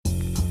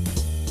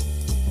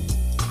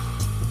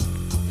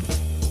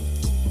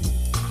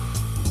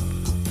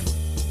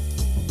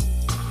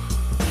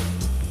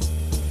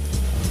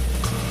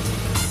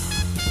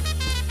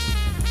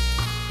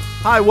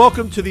Hi,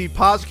 welcome to the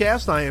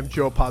podcast. I am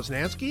Joe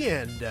Posnanski,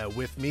 and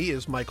with me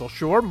is Michael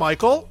Shore.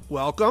 Michael,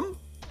 welcome.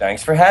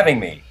 Thanks for having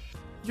me.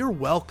 You're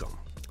welcome.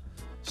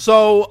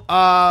 So,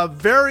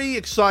 very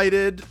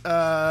excited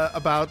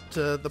about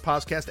the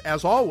podcast,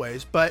 as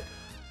always, but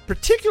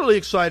particularly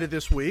excited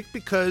this week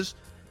because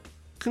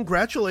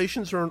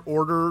congratulations are in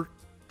order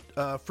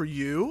for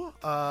you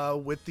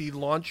with the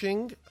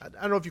launching. I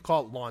don't know if you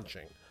call it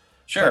launching.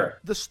 Sure.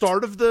 The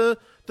start of the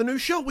new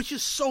show, which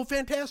is so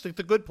fantastic,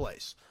 The Good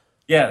Place.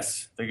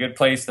 Yes, The Good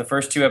Place. The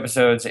first 2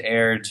 episodes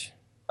aired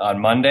on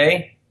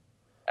Monday.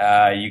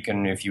 You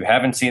can, if you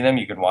haven't seen them,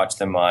 you can watch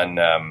them on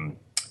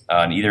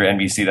either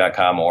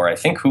NBC.com or I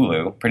think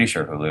Hulu. Pretty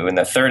sure Hulu. And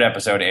the 3rd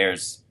episode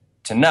airs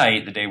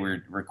tonight, the day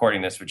we're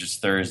recording this, which is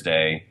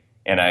Thursday.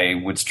 And I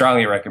would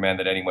strongly recommend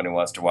that anyone who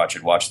wants to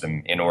watch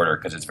them in order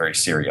because it's very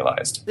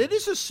serialized. It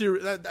is a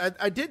serial.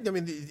 I did. I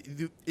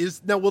mean,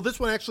 will this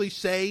one actually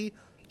say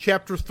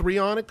Chapter 3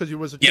 on it? Because it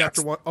was a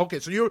Chapter 1. Okay,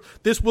 so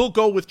this will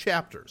go with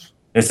chapters.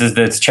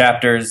 It's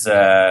chapters,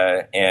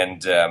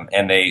 and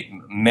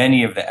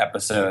many of the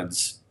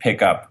episodes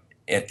pick up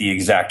at the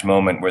exact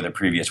moment where the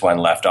previous one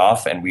left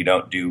off, and we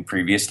don't do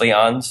previously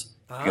ons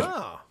because we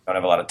don't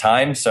have a lot of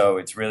time. So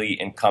it's really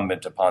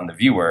incumbent upon the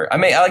viewer. I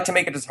like to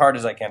make it as hard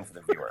as I can for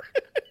the viewer.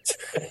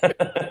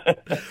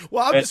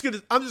 Well, I'm just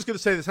gonna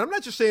say this. And I'm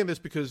not just saying this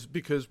because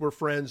we're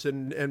friends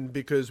and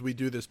because we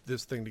do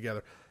this thing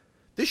together.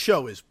 This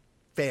show is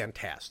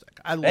fantastic.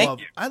 I love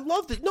it.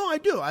 No, I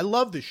do. I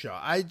love this show.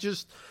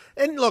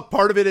 And look,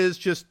 part of it is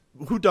just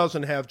who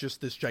doesn't have just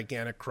this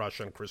gigantic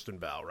crush on Kristen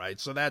Bell, right?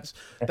 So that's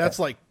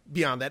like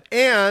beyond that.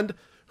 And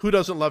who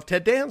doesn't love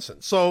Ted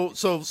Danson? So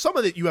some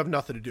of it you have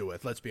nothing to do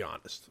with, let's be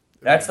honest.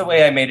 That's the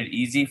way I made it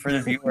easy for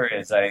the viewer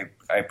is I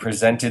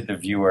presented the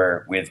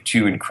viewer with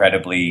 2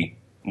 incredibly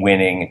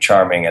winning,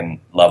 charming, and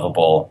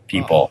lovable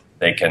people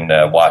they can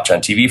watch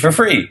on TV for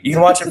free. You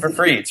can watch it for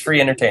free. It's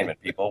free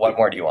entertainment, people. What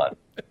more do you want?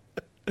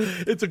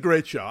 It's a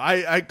great show.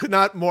 I could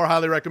not more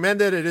highly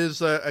recommend it. It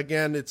is,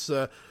 again,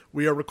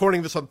 we are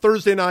recording this on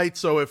Thursday night,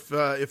 so if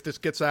this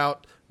gets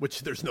out,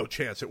 which there's no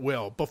chance it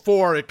will,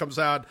 before it comes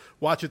out,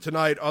 watch it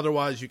tonight.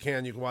 Otherwise, you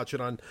can watch it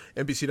on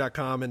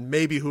NBC.com and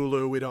maybe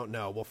Hulu. We don't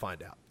know. We'll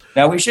find out.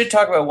 Now, we should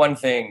talk about one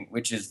thing,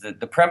 which is that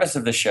the premise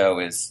of the show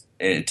is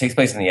it takes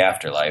place in the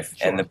afterlife.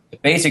 Sure. And the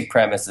basic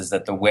premise is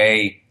that the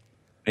way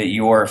that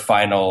your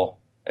final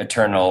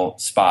eternal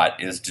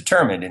spot is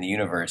determined in the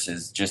universe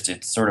is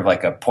it's sort of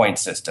like a point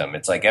system.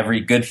 It's like every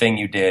good thing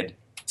you did,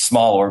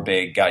 small or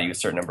big, got you a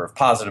certain number of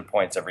positive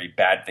points. Every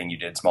bad thing you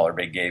did, small or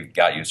big,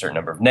 got you a certain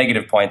number of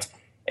negative points.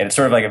 And it's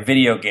sort of like a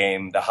video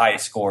game. The high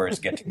scores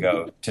get to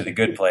go to the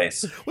good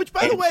place. Which,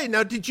 by the way,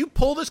 now did you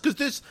pull this?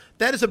 Because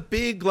that is a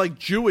big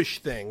Jewish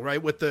thing,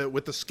 right? With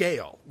the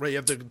scale, right? You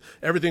have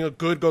everything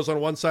good goes on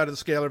one side of the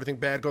scale, everything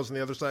bad goes on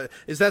the other side.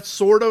 Is that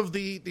sort of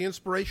the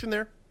inspiration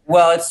there?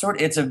 Well, it's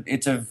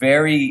a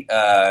very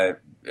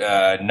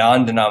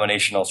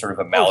non-denominational sort of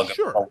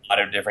amalgam of a lot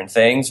of different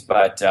things,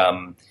 but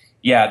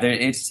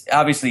it's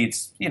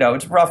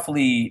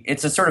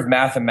a sort of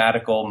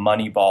mathematical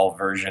Moneyball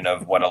version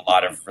of what a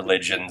lot of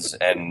religions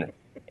and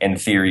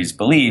theories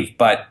believe.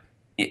 But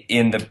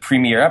in the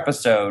premiere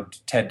episode,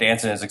 Ted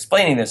Danson is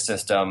explaining this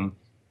system,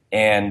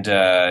 and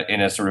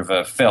in a sort of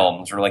a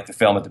film, sort of like the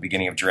film at the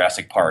beginning of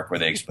Jurassic Park, where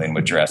they explain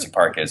what Jurassic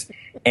Park is.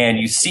 And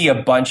you see a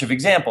bunch of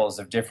examples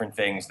of different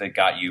things that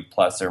got you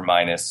plus or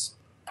minus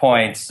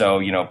points.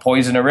 So,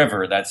 poison a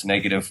river, that's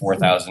negative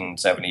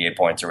 4,078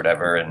 points or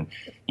whatever. And,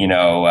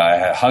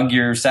 hug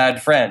your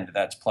sad friend,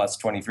 that's plus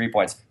 23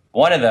 points.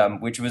 One of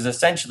them, which was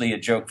essentially a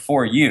joke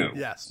for you,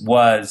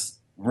 was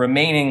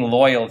remaining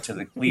loyal to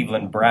the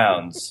Cleveland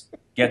Browns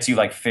gets you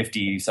like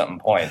 50-something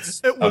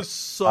points. It was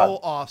so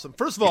awesome.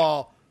 First of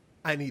all,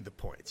 I need the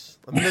points.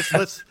 I mean,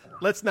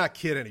 let's not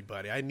kid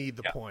anybody. I need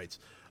the points.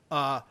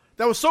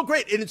 That was so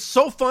great, and it's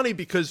so funny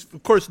because,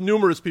 of course,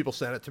 numerous people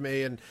sent it to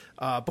me, and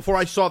before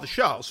I saw the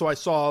show, so I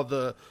saw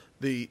the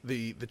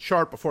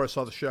chart before I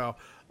saw the show,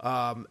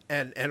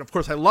 and of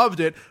course I loved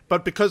it.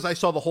 But because I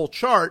saw the whole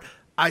chart,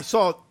 I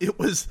saw it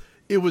was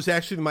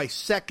actually my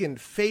second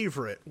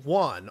favorite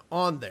one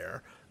on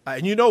there,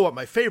 and you know what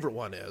my favorite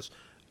one is?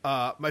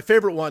 My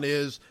favorite one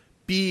is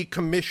be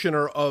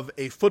commissioner of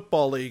a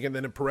football league, and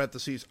then in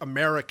parentheses,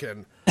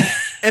 American.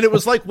 And it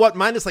was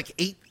minus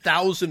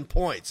 8,000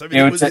 points. I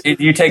mean,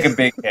 you take a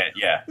big hit,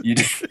 yeah. You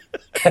do.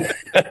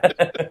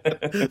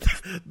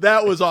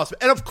 That was awesome.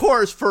 And of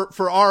course,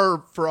 for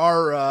our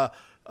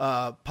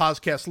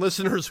podcast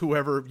listeners,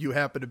 whoever you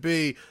happen to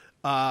be,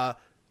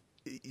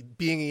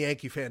 being a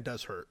Yankee fan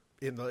does hurt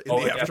in the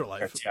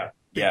afterlife.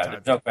 Yeah,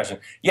 there's no question.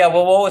 Yeah,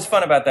 well, what was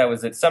fun about that was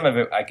that some of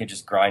it I could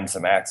just grind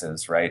some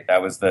axes, right?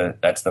 That's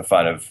the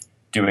fun of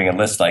doing a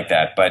list like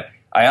that. But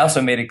I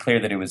also made it clear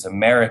that it was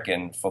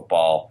American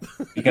football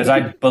because I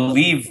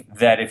believe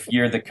that if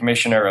you're the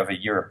commissioner of a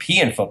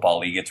European football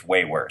league, it's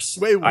way worse.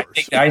 Way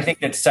worse. I think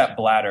that Sepp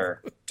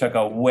Blatter took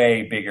a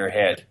way bigger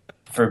hit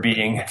for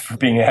being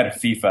head of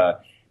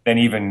FIFA than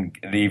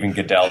even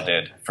Goodell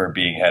did for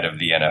being head of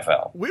the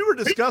NFL. We were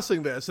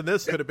discussing this, and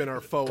this could have been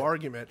our faux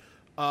argument.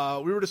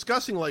 We were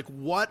discussing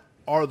what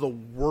are the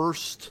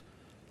worst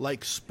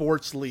like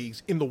sports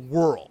leagues in the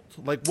world?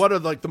 Like, what are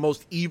like the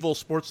most evil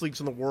sports leagues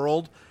in the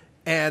world?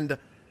 And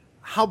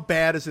how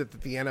bad is it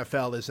that the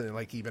NFL isn't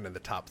like even in the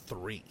top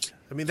 3?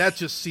 I mean, that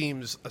just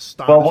seems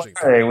astonishing.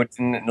 Well, they would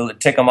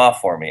tick them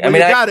off for me. Well,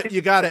 I mean,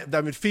 you got it.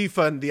 I mean,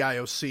 FIFA and the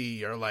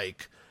IOC are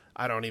like,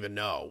 I don't even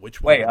know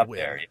which way one up win.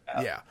 there.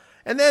 Yeah.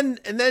 And then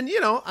I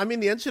mean,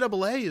 the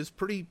NCAA is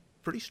pretty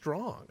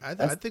strong. I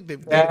think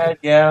they've.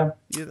 Yeah.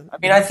 I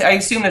mean, I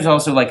assume there's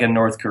also like a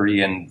North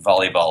Korean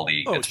volleyball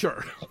league. Oh,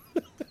 sure.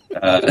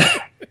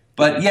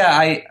 But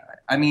yeah,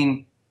 I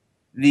mean,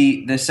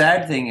 the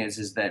sad thing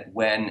is that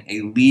when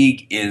a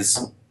league is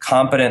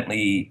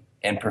competently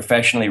and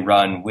professionally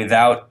run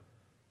without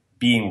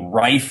being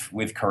rife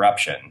with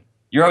corruption,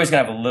 you're always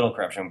going to have a little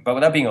corruption, but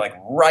without being like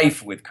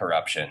rife with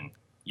corruption,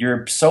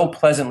 you're so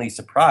pleasantly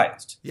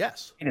surprised.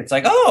 Yes. And it's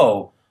like,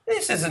 oh,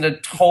 this isn't a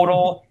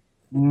total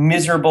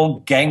miserable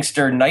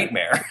gangster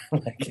nightmare,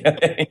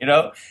 you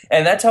know?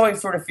 And that's how I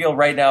sort of feel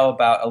right now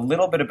about a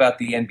little bit about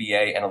the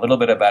NBA and a little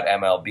bit about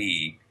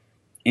MLB.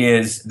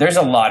 Is there's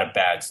a lot of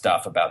bad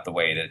stuff about the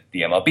way that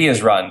the MLB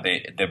is run.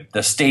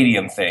 The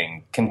stadium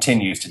thing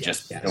continues to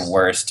just be the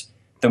worst,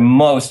 the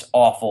most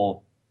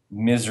awful,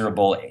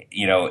 miserable,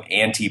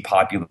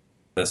 anti-populist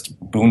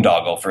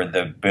boondoggle for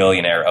the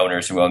billionaire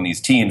owners who own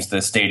these teams.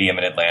 The stadium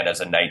in Atlanta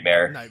is a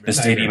nightmare. The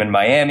stadium in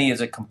Miami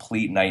is a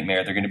complete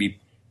nightmare. They're going to be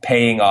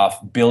paying off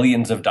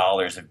billions of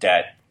dollars of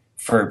debt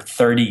for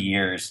 30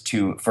 years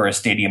for a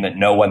stadium that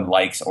no one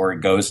likes or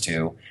goes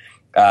to.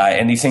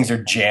 And these things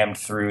are jammed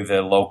through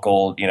the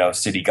local,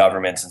 city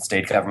governments and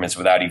state governments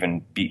without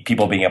even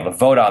people being able to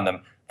vote on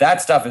them.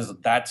 That stuff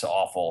that's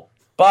awful,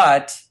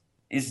 but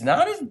is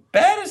not as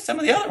bad as some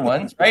of the other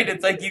ones, right?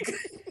 It's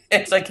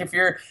like if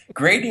you're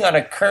grading on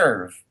a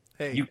curve,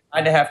 you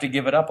kind of have to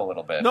give it up a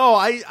little bit. No,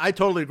 I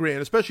totally agree,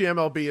 and especially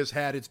MLB has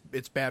had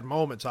its bad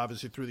moments,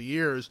 obviously through the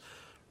years.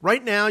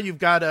 Right now, you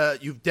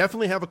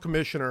definitely have a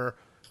commissioner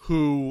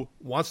who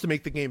wants to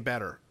make the game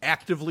better,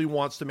 actively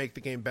wants to make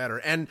the game better,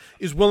 and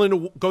is willing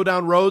to go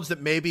down roads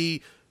that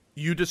maybe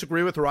you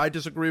disagree with or I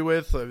disagree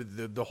with.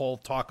 The whole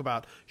talk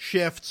about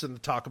shifts and the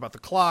talk about the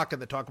clock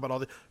and the talk about all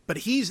the, but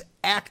he's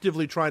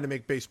actively trying to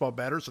make baseball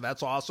better, so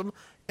that's awesome.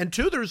 And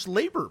 2, there's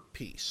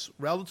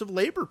relative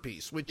labor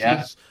peace,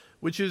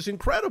 which is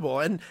incredible,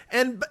 and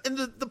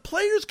the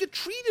players get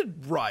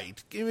treated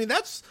right. I mean,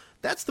 that's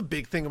the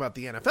big thing about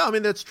the NFL. I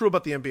mean, that's true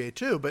about the NBA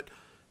too, but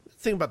the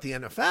thing about the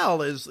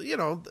NFL is,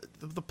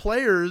 the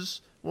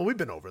players. Well, we've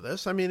been over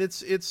this. I mean,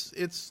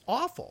 it's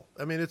awful.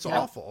 I mean, it's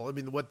awful. I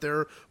mean, what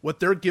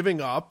they're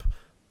giving up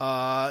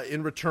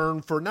in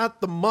return for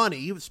not the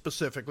money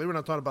specifically. We're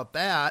not talking about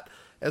that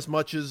as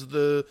much as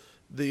the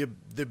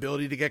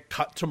ability to get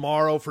cut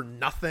tomorrow for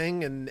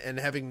nothing and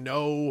having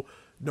no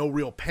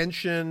real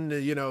pension.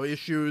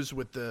 Issues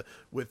with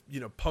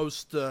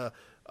post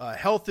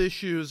health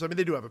issues. I mean,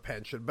 they do have a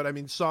pension, but I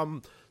mean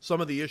some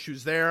of the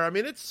issues there. I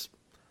mean, it's.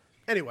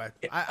 Anyway,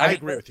 I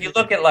agree with you. You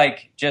look at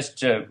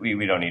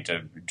we don't need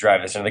to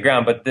drive this into the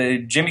ground, but the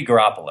Jimmy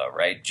Garoppolo,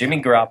 right?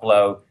 Jimmy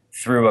Garoppolo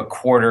threw a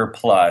quarter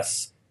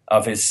plus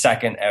of his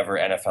second ever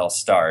NFL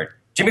start.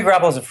 Jimmy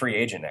Garoppolo is a free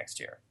agent next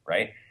year,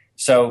 right?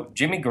 So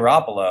Jimmy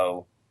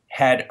Garoppolo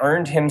had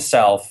earned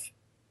himself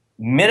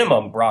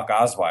minimum Brock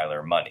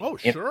Osweiler money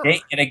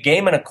in a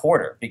game and a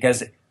quarter,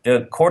 because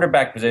the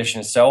quarterback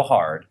position is so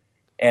hard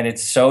and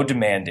it's so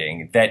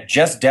demanding that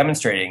just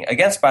demonstrating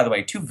against, by the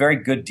way, 2 very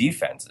good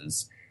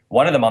defenses,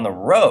 one of them on the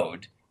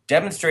road,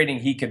 demonstrating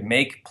he could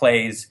make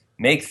plays,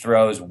 make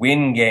throws,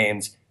 win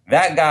games.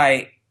 That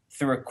guy,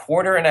 through a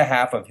quarter and a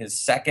half of his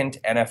second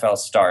NFL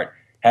start,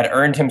 had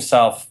earned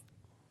himself,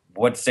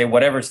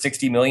 whatever,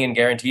 $60 million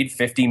guaranteed,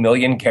 $50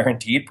 million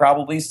guaranteed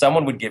probably.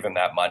 Someone would give him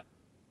that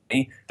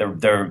money.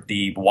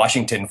 The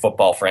Washington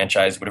football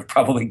franchise would have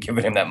probably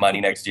given him that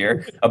money next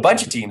year. A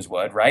bunch of teams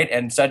would, right?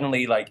 And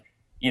suddenly,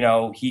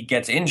 he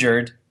gets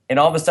injured, and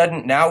all of a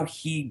sudden now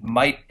he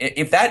might,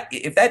 if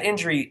that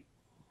injury,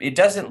 it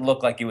doesn't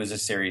look like it was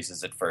as serious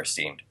as it first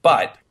seemed.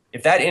 But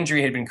if that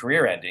injury had been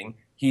career-ending,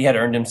 he had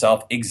earned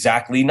himself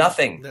exactly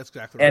nothing. That's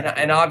exactly right.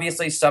 And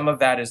obviously some of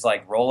that is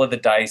like roll of the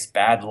dice,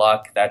 bad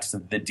luck. That's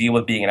the deal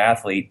with being an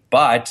athlete.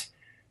 But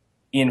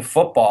in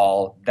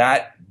football,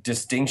 that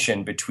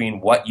distinction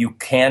between what you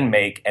can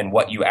make and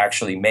what you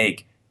actually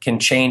make can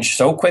change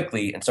so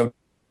quickly and so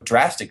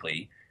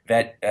drastically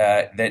that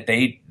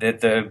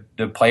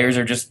the players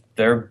are just,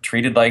 they're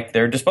treated like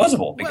they're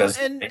disposable because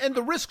and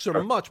the risks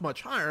are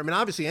much higher. I mean,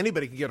 obviously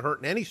anybody can get hurt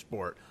in any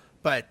sport,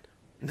 but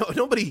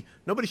nobody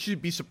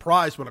should be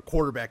surprised when a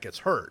quarterback gets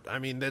hurt. I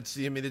mean, it's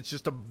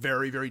just a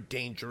very, very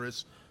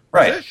dangerous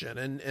position,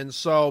 and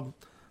so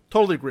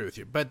totally agree with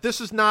you. But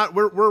this is not,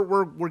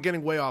 we're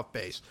getting way off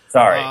base.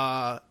 Sorry,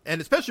 and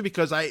especially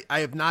because I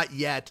have not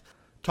yet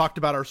talked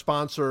about our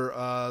sponsor,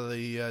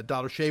 the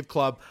Dollar Shave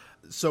Club.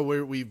 So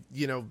we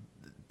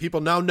people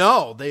now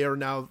know they are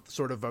now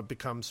sort of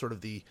become sort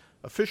of the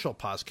official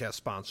podcast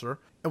sponsor.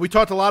 And we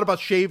talked a lot about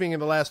shaving in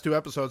the last 2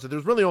 episodes. And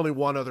there's really only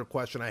one other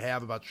question I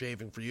have about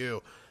shaving for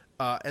you.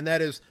 And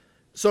that is,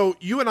 so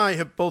you and I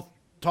have both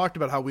talked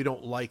about how we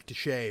don't like to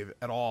shave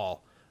at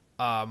all.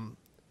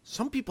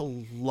 Some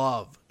people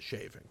love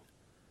shaving,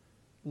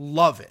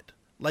 love it.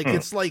 Like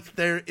it's like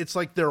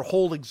their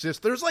whole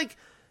existence. There's like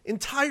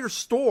entire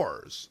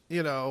stores,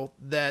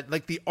 that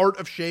like the Art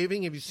of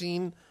Shaving. Have you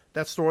seen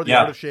that store, the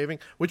Art of Shaving?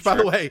 Which, by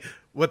the way,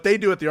 what they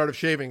do at the Art of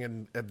Shaving,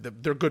 and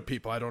they're good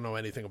people. I don't know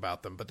anything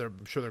about them, but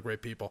I'm sure they're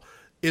great people.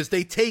 Is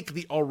they take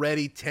the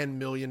already $10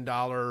 million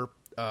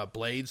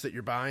blades that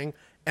you're buying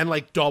and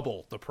like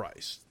double the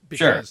price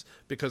because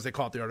they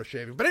call it the Art of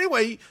Shaving. But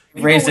anyway,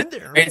 you raise go in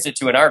there, raise it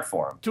to an art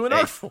form.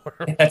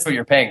 That's what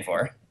you're paying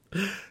for.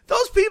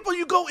 Those people,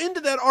 you go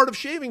into that Art of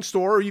Shaving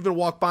store or even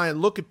walk by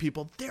and look at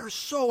people, they're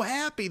so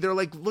happy. They're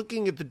like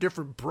looking at the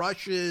different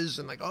brushes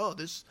and like, oh,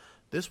 this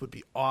would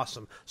be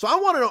awesome. So I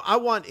want to know, I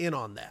want in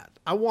on that.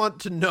 I want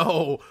to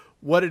know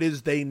what it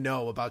is they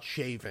know about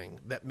shaving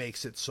that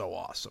makes it so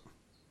awesome.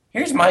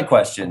 Here's my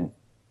question.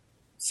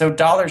 So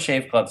Dollar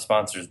Shave Club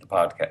sponsors the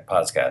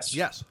podcast.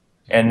 Yes.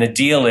 And the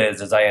deal is,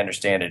 as I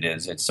understand it,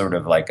 it's sort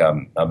of like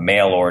a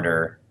mail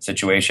order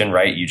situation,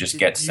 right? You just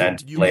get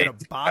sent you get a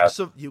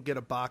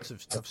box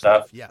of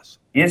stuff. Yes.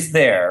 Is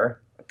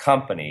there a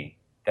company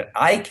that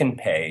I can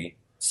pay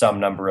some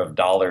number of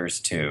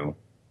dollars to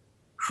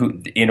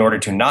in order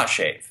to not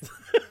shave?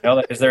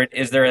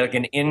 Is there like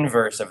an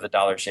inverse of the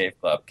Dollar Shave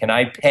Club? Can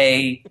I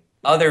pay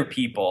other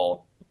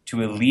people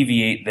to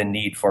alleviate the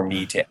need for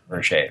me to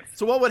ever shave?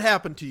 So what would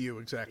happen to you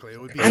exactly? It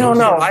would be I don't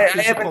know. I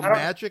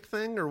magic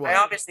thing or what? I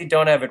obviously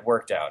don't have it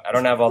worked out. I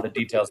don't have all the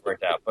details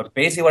worked out. But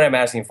basically what I'm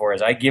asking for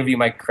is I give you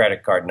my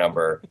credit card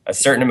number. A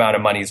certain amount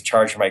of money is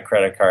charged for my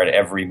credit card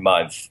every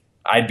month.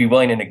 I'd be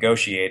willing to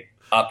negotiate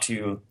up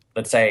to,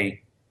 let's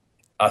say,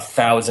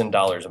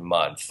 $1,000 a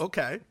month.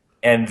 Okay.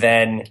 And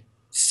then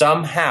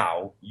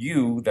somehow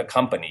you, the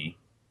company,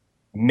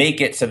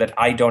 make it so that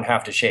I don't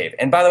have to shave.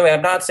 And by the way,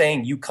 I'm not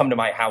saying you come to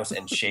my house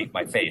and shave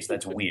my face.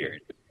 That's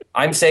weird.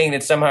 I'm saying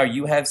that somehow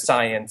you have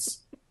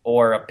science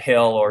or a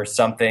pill or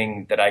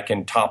something that I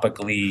can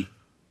topically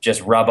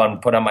just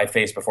put on my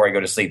face before I go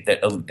to sleep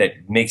that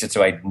makes it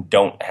so I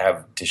don't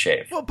have to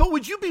shave. Well, but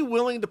would you be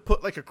willing to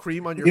put like a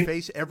cream on your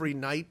face every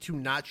night to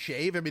not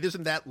shave? I mean,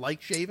 isn't that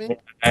like shaving?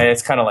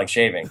 It's kind of like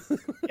shaving.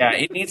 Yeah,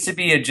 it needs to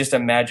be just a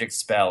magic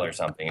spell or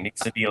something. It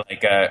needs to be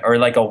like a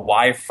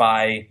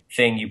Wi-Fi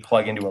thing you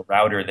plug into a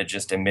router that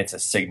just emits a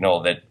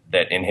signal that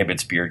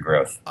inhibits beard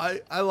growth.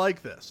 I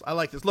like this.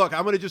 Look,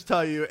 I'm going to just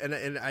tell you,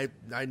 and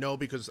I know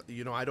because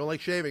I don't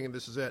like shaving, and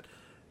this is it.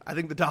 I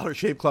think the Dollar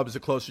Shave Club is the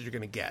closest you're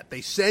going to get.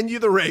 They send you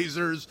the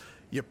razors,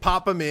 you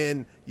pop them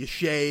in, you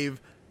shave,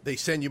 they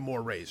send you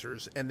more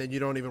razors, and then you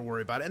don't even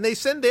worry about it. And they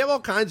have all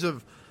kinds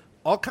of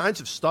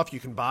stuff you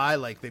can buy.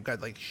 Like they've got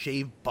like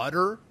shave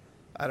butter,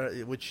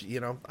 which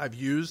I've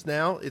used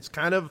now. It's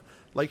kind of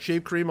like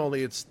shave cream,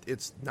 only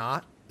it's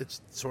not.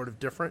 It's sort of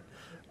different,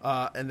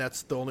 and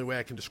that's the only way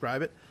I can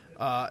describe it.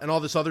 And all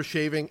this other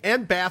shaving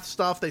and bath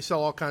stuff. They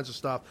sell all kinds of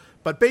stuff,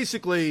 but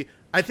basically,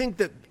 I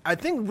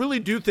really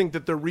do think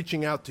that they're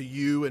reaching out to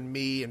you and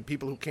me and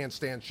people who can't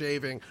stand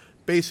shaving,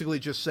 basically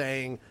just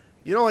saying,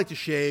 you don't like to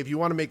shave, you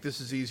want to make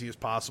this as easy as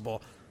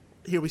possible.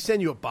 Here, we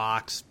send you a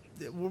box.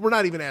 We're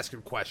not even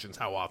asking questions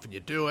how often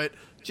you do it.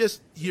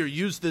 Just here,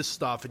 use this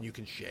stuff and you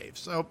can shave.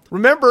 So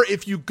remember,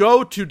 if you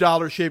go to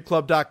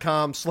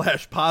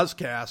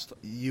dollarshaveclub.com/podcast,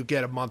 you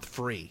get a month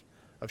free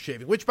of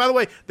shaving, which, by the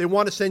way, they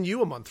want to send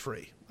you a month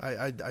free.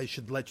 I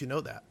should let you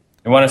know that.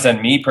 You want to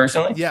send me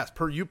personally? Yes,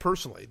 you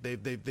personally.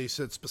 They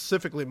said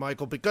specifically,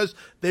 Michael, because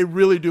they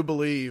really do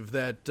believe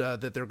that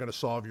they're going to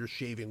solve your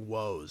shaving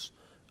woes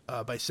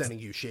by sending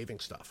you shaving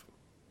stuff.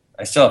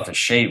 I still have to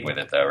shave with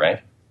it, though, right?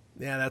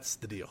 Yeah, that's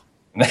the deal.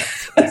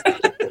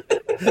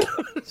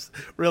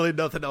 Really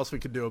nothing else we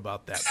can do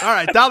about that. All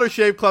right, Dollar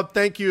Shave Club,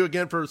 thank you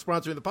again for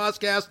sponsoring the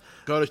podcast.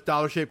 Go to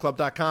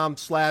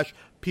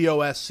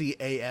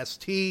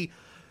dollarshaveclub.com/POSCAST.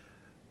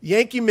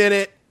 Yankee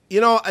Minute.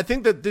 I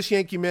think that this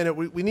Yankee Minute,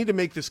 we need to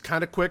make this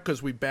kind of quick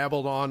because we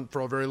babbled on for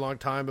a very long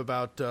time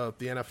about the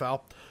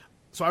NFL.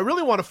 So I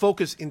really want to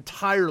focus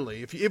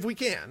entirely, if we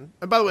can.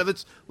 And by the way,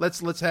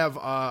 let's have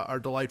our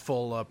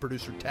delightful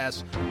producer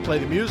Tess play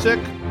the music.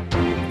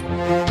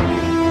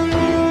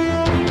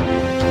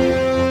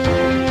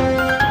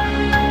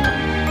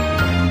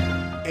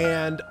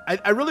 And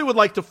I really would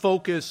like to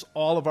focus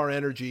all of our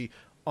energy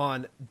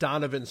on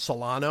Donovan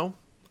Solano.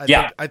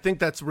 I think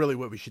that's really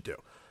what we should do.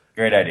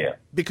 Great idea.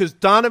 Because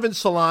Donovan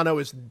Solano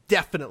is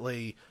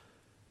definitely,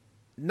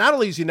 not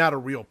only is he not a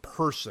real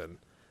person,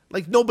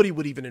 like nobody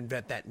would even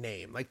invent that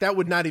name. Like that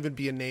would not even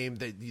be a name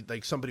that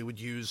like somebody would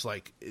use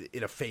like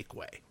in a fake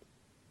way.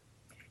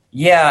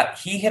 Yeah,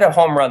 he hit a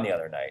home run the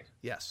other night.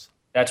 Yes.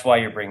 That's why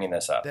you're bringing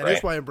this up, That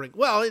is why I'm bringing,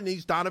 well, and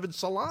he's Donovan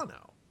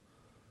Solano.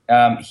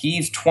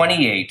 He's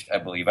 28, I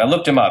believe. I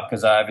looked him up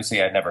because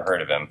obviously I'd never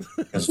heard of him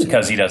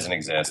because he doesn't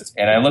exist.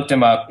 And I looked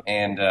him up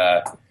and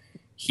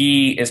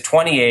he is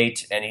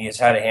 28 and he has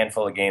had a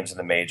handful of games in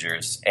the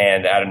majors,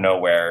 and out of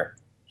nowhere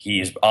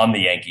he's on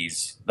the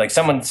Yankees. Like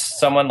someone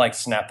like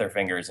snapped their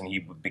fingers and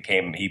he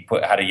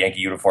had a Yankee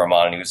uniform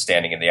on and he was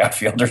standing in the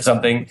outfield or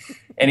something,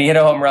 and he hit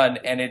a home run,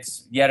 and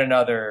it's yet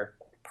another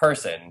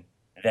person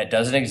that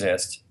doesn't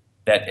exist,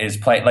 that is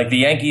playing like the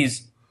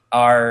Yankees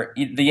are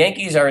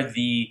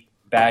the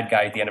bad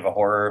guy at the end of a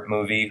horror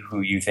movie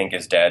who you think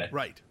is dead.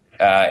 Right.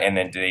 And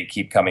then they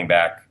keep coming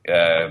back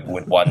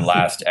with one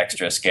last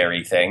extra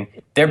scary thing.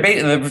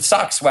 The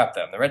Sox swept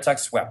them. The Red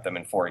Sox swept them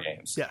in 4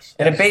 games. Yes.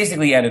 And it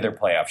basically ended their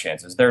playoff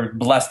chances. They're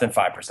less than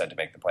 5% to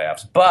make the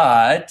playoffs.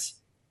 But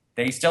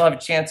they still have a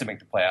chance to make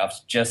the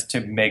playoffs just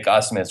to make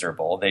us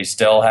miserable. They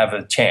still have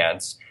a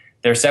chance.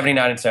 They're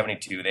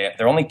 79-72.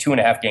 They're only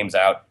 2.5 games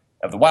out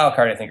of the wild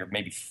card, I think, or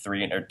maybe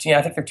 3. I think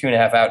they're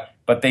 2.5 out.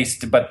 But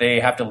they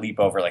have to leap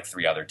over like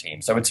 3 other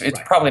teams. So it's right.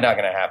 Probably not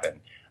going to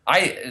happen.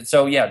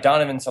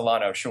 Donovan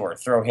Solano, sure,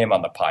 throw him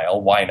on the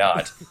pile. Why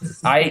not?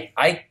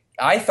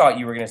 I thought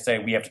you were going to say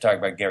we have to talk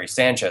about Gary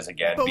Sanchez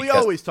again. But we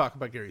always talk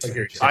about Gary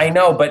Sanchez. I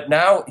know, but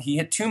now he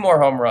hit 2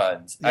 more home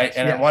runs. Yes,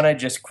 I want to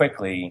just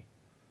quickly,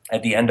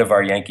 at the end of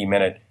our Yankee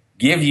Minute,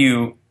 give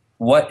you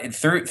what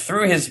through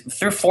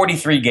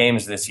 43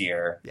 games this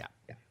year. Yeah.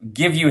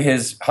 Give you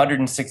his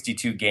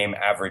 162 game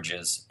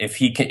averages. If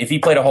he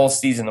played a whole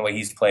season the way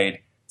he's played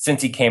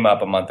since he came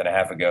up a month and a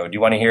half ago. Do you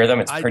want to hear them?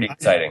 It's pretty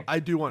exciting. I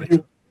do want to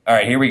hear. All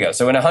right, here we go.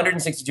 So in a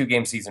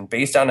 162-game season,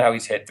 based on how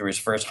he's hit through his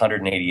first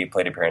 188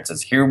 plate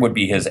appearances, here would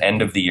be his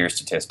end-of-the-year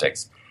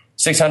statistics.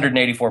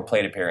 684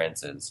 plate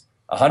appearances,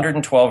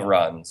 112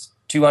 runs,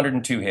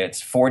 202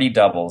 hits, 40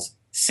 doubles,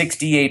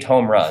 68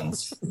 home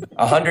runs,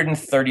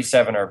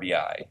 137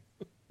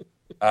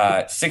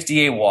 RBI,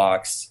 68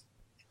 walks.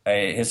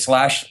 His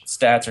slash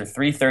stats are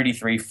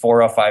 333,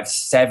 405,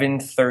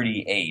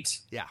 738.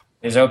 Yeah.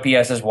 His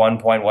OPS is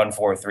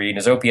 1.143, and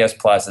his OPS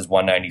plus is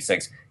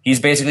 196. He's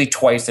basically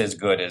twice as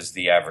good as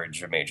the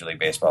average Major League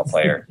Baseball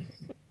player.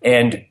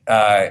 And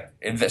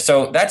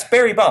so that's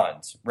Barry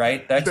Bonds,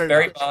 right? That's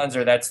Barry Bonds,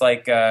 or that's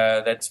like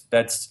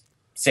that's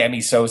Sammy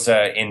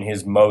Sosa in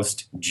his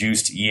most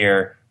juiced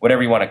year,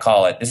 whatever you want to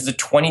call it. This is a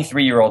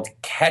 23-year-old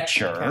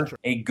catcher,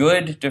 a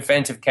good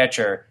defensive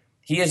catcher.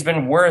 He has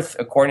been worth,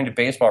 according to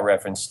Baseball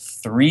Reference,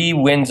 3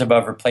 wins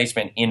above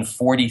replacement in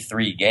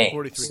 43 games.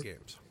 43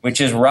 games. Which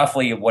is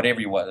roughly whatever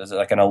he was,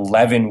 like an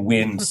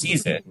 11-win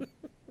season,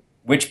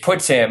 which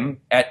puts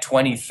him at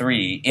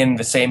 23 in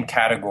the same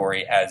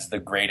category as the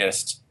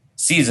greatest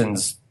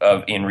seasons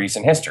in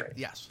recent history.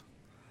 Yes.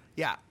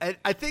 Yeah. And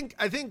I think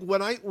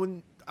when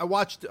I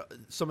watched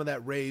some of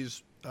that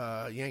Rays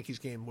Yankees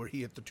game where he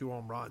hit the 2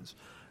 home runs,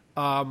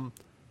 and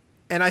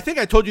I think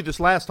I told you this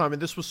last time,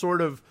 and this was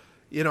sort of,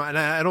 and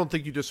I don't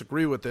think you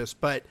disagree with this,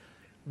 but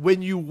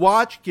when you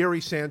watch Gary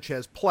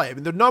Sanchez play, I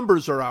mean, the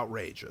numbers are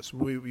outrageous.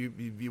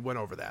 We went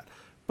over that.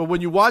 But when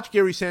you watch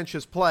Gary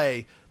Sanchez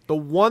play, the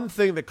one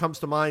thing that comes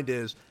to mind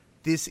is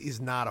this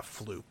is not a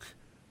fluke.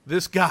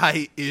 This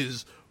guy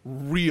is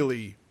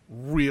really,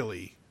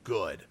 really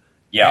good.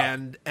 Yeah.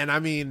 And I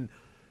mean,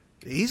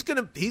 he's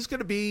gonna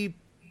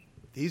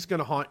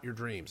haunt your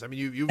dreams. I mean,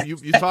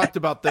 you talked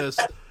about this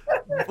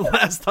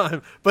last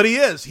time, but he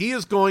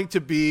is going to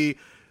be.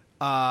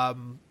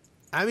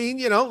 I mean,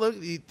 look,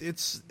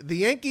 it's the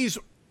Yankees.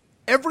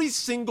 Every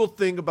single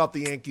thing about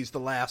the Yankees the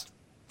last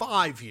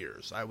 5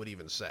 years, I would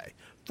even say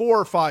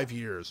 4 or 5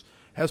 years,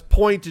 has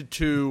pointed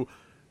to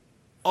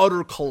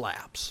utter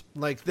collapse.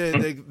 Like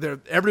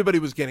everybody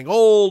was getting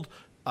old,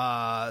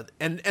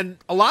 and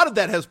a lot of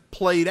that has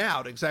played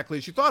out exactly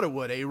as you thought it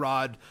would.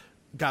 A-Rod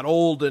got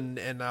old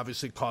and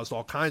obviously caused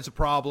all kinds of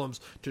problems.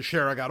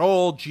 Teixeira got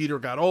old. Jeter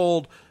got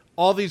old.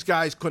 All these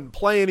guys couldn't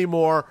play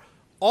anymore.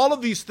 All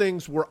of these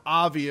things were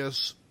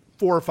obvious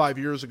 4 or 5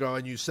 years ago,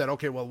 and you said,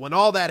 okay, well, when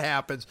all that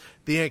happens,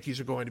 the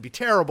Yankees are going to be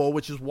terrible,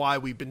 which is why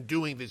we've been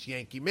doing this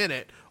Yankee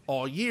Minute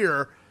all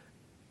year,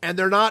 and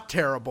they're not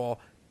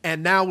terrible.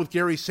 And now with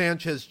Gary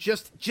Sanchez,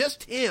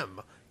 just him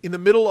in the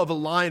middle of a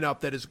lineup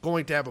that is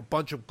going to have a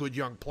bunch of good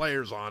young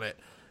players on it,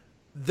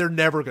 they're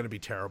never going to be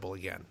terrible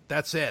again.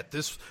 That's it.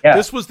 This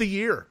was the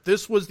year.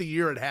 This was the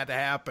year it had to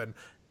happen,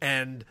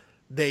 and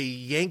they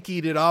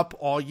Yankeed it up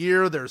all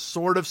year. They're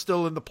sort of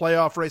still in the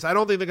playoff race. I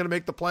don't think they're going to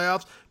make the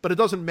playoffs, but it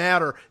doesn't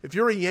matter. If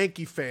you're a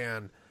Yankee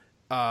fan,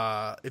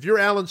 if you're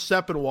Alan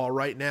Sepinwall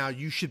right now,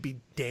 you should be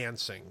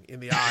dancing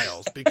in the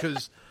aisles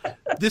because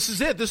this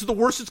is it. This is the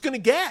worst it's going to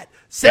get.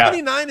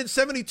 79 and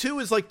 72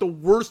 is like the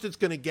worst it's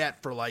going to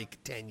get for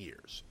like 10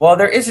 years. Well,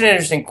 there is an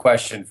interesting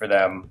question for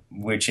them,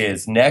 which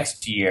is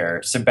next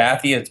year,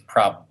 Sabathia is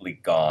probably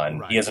gone.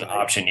 Right, he has an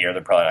option year.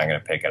 They're probably not going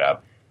to pick it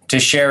up.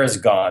 Teixeira's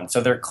gone,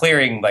 so they're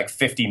clearing like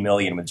 $50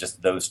 million with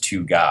just those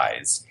 2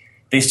 guys.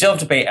 They still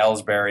have to pay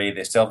Ellsbury.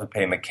 They still have to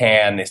pay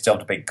McCann. They still have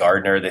to pay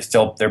Gardner.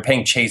 They're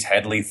paying Chase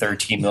Headley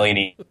 $13 million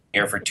a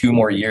year for 2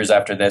 more years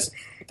after this.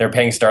 They're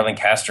paying Starlin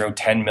Castro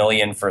 $10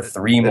 million for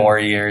 3 more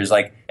years.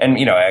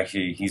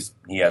 Actually,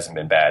 he hasn't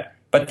been bad,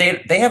 but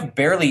they have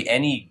barely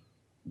any.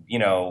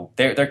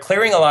 They're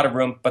clearing a lot of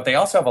room, but they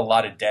also have a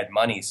lot of dead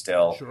money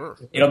still. Sure.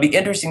 It'll be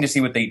interesting to see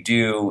what they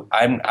do.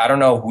 I don't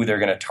know who they're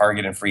going to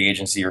target in free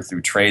agency or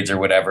through trades or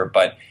whatever,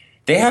 but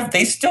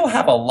they still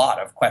have a lot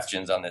of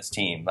questions on this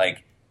team.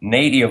 Like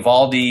Nate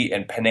Eovaldi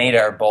and Pineda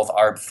are both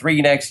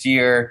ARB3 next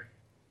year.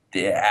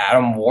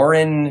 Adam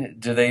Warren,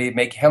 do they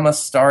make him a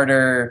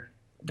starter?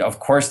 Of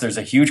course, there's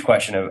a huge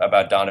question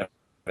about Donovan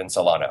in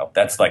Solano?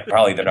 That's like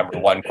probably the number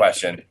one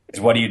question is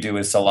what do you do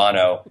with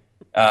Solano?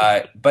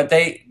 But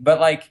they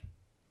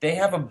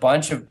have a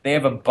bunch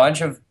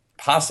of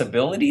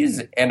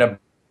possibilities and a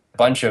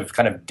bunch of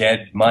kind of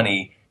dead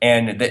money.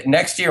 And the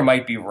next year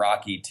might be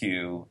rocky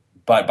too.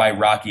 But by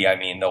rocky, I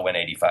mean they'll win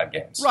 85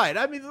 games. Right.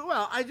 I mean,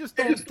 well, I just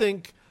don't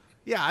think.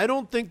 Yeah, I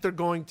don't think they're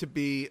going to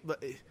be.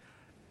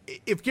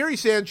 If Gary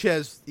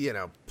Sanchez,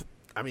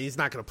 I mean, he's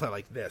not going to play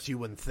like this. You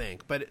wouldn't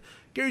think, but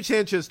Gary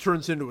Sanchez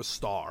turns into a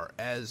star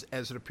as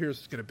it appears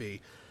it's going to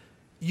be.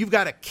 You've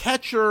got a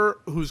catcher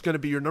who's going to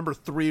be your number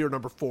 3 or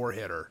number 4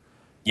 hitter.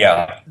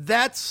 Yeah,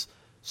 that's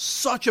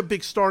such a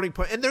big starting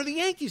point. And they're the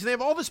Yankees. And they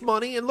have all this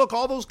money. And look,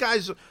 all those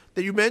guys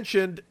that you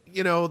mentioned,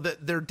 that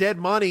they're dead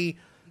money.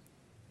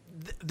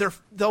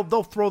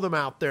 They'll throw them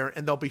out there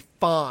and they'll be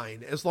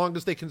fine as long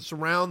as they can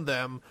surround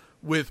them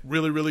with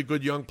really, really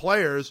good young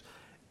players.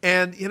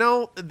 And,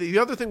 the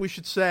other thing we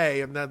should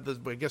say, and I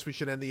guess we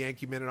should end the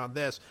Yankee Minute on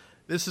this.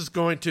 This is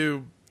going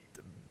to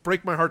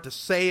break my heart to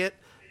say it,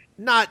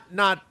 not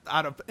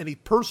out of any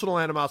personal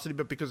animosity,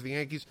 but because of the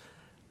Yankees.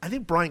 I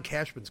think Brian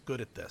Cashman's good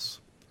at this.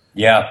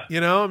 Yeah.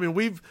 I mean,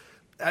 we've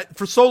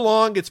for so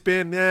long it's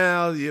been, he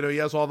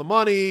has all the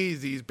money.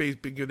 He's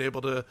been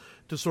able to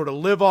sort of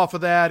live off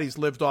of that. He's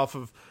lived off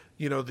of,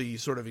 the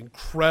sort of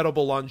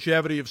incredible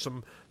longevity of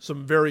some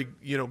very,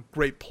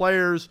 great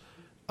players.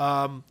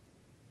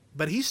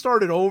 But he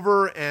started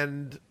over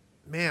and,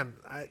 man,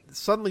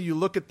 suddenly you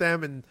look at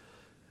them and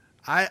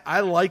I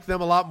like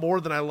them a lot more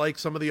than I like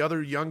some of the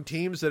other young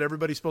teams that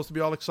everybody's supposed to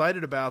be all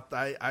excited about.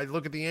 I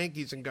look at the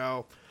Yankees and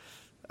go,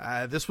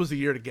 this was the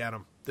year to get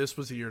them. This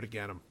was the year to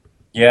get them.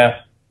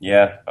 Yeah.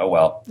 Yeah. Oh,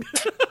 well.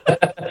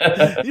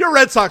 Your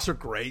Red Sox are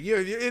great.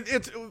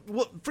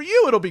 For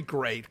you, it'll be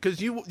great because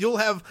you'll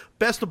have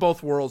best of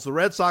both worlds. The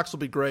Red Sox will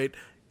be great,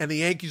 and the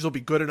Yankees will be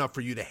good enough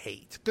for you to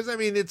hate. Because, I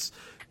mean,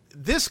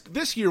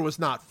 this year was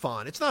not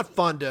fun. It's not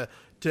fun to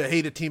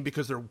hate a team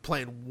because they're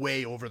playing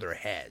way over their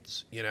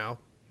heads,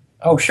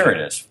 Oh, sure it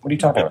is. What are you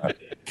talking about?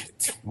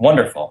 It's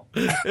wonderful.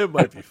 It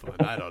might be fun.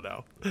 I don't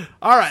know.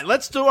 All right,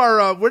 let's do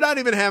our we're not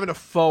even having a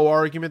faux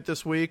argument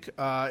this week.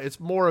 It's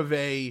more of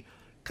a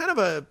kind of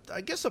a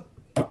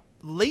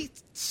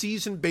late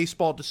season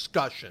baseball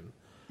discussion.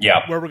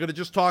 Yeah. Where we're going to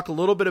just talk a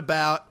little bit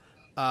about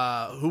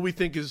who we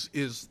think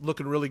is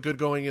looking really good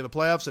going into the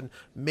playoffs and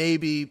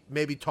maybe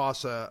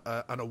toss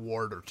an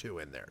award or two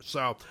in there.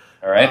 So,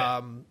 all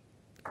right.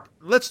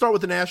 Let's start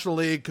with the National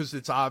League because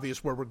it's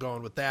obvious where we're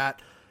going with that.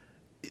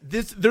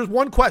 There's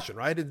one question,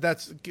 right? And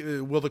that's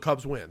will the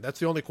Cubs win? That's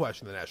the only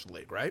question in the National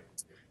League, right?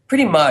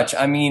 Pretty much.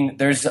 I mean,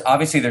 there's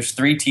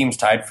 3 teams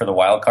tied for the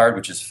wild card,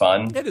 which is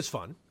fun. It is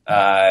fun.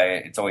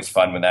 It's always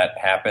fun when that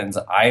happens.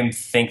 I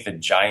think the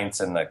Giants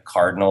and the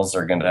Cardinals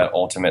are going to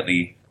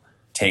ultimately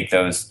take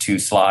those 2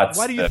 slots.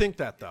 Why do you think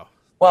that, though?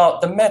 Well,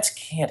 the Mets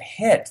can't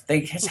hit.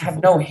 They just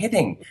have no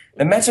hitting.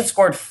 The Mets have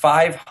scored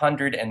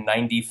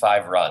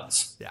 595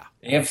 runs. Yeah.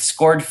 They have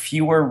scored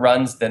fewer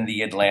runs than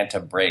the Atlanta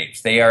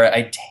Braves. They are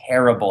a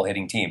terrible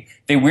hitting team.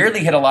 They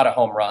weirdly hit a lot of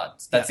home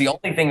runs. That's the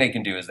only thing they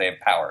can do is they have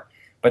power.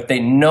 But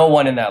no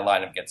one in that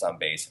lineup gets on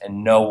base,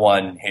 and no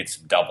one hits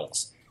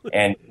doubles.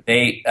 And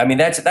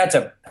that's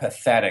a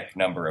pathetic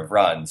number of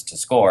runs to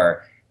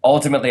score.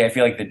 Ultimately, I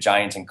feel like the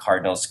Giants and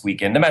Cardinals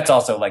squeak in. The Mets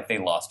also, they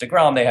lost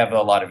DeGrom. They have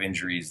a lot of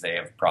injuries. They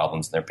have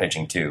problems in their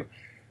pitching too.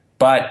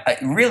 But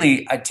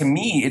really, to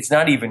me, it's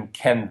not even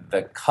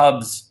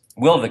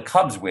will the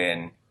Cubs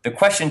win? The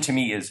question to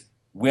me is,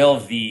 will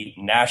the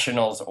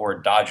Nationals or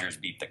Dodgers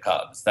beat the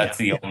Cubs? That's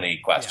the only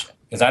question.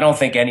 Because I don't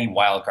think any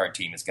wild card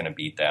team is going to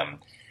beat them.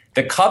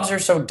 The Cubs are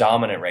so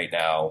dominant right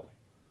now.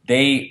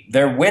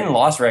 Their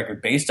win-loss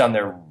record based on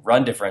their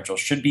run differential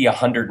should be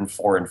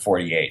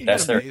 104-48.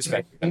 That's their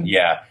expected.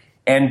 Yeah.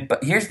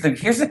 But here's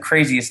the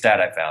craziest stat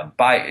I found.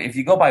 If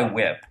you go by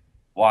WHIP,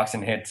 walks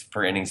and hits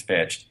per innings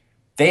pitched,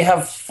 they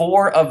have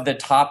 4 of the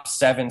top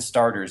 7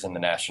 starters in the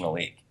National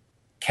League.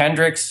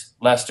 Kendricks,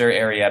 Lester,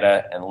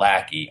 Arrieta, and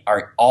Lackey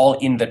are all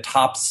in the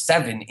top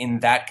 7 in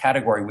that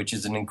category, which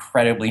is an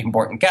incredibly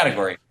important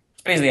category.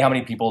 It's basically how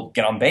many people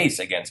get on base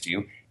against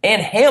you. And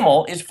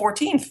Hamill is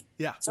 14th.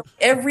 Yeah. So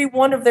every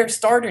one of their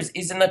starters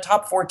is in the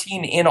top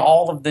 14 in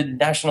all of the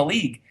National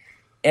League.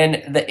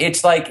 And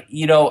it's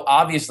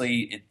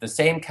obviously the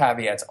same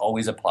caveats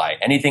always apply.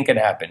 Anything can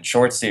happen.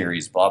 Short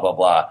series, blah, blah,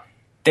 blah.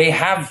 They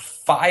have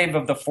 5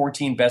 of the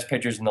 14 best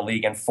pitchers in the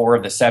league and 4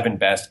 of the 7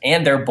 best.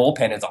 And their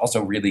bullpen is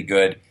also really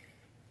good.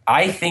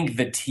 I think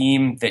the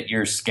team that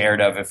you're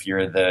scared of if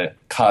you're the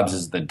Cubs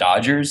is the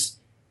Dodgers.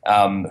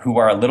 Who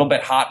are a little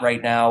bit hot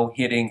right now,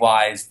 hitting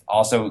wise.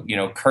 Also,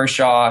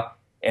 Kershaw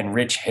and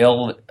Rich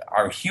Hill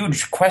are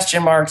huge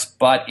question marks.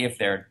 But if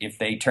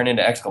they turn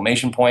into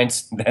exclamation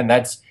points, then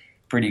that's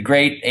pretty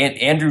great. And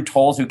Andrew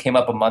Toles, who came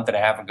up a month and a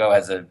half ago,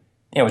 has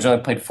he's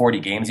only played 40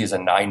 games. He has a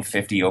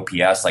 950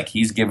 OPS.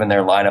 He's given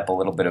their lineup a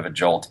little bit of a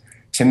jolt.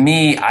 To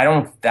me, I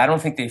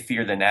don't think they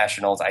fear the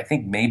Nationals. I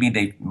think maybe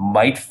they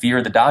might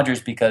fear the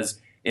Dodgers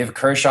because if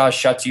Kershaw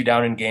shuts you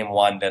down in game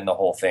 1, then the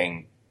whole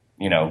thing.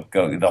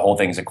 The whole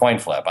thing's a coin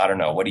flip. I don't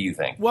know. What do you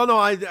think? Well, no,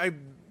 I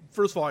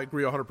first of all, I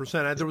agree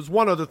 100%. There was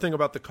one other thing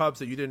about the Cubs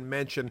that you didn't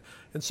mention,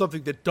 and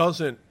something that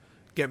doesn't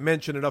get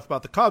mentioned enough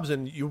about the Cubs,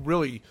 and you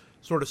really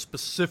sort of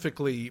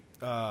specifically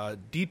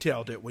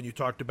detailed it when you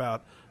talked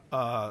about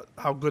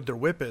how good their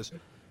whip is.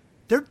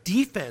 Their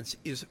defense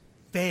is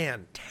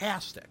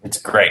fantastic. It's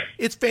great.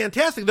 It's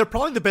fantastic. They're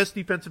probably the best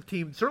defensive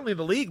team, certainly in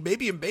the league,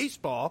 maybe in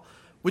baseball,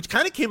 which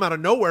kind of came out of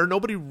nowhere.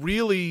 Nobody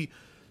really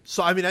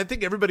saw. I mean, I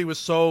think everybody was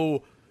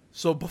so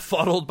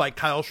befuddled by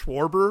Kyle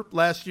Schwarber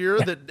last year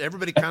that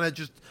everybody kind of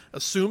just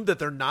assumed that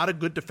they're not a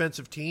good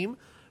defensive team.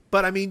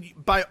 But I mean,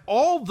 by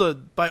all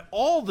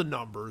the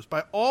numbers,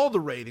 by all the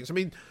ratings, I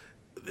mean,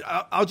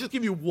 I'll just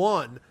give you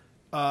one.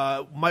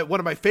 One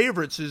of my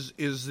favorites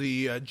is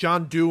the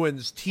John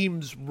Dewan's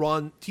team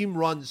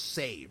runs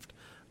saved,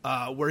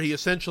 where he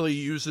essentially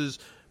uses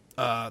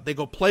they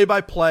go play by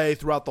play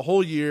throughout the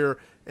whole year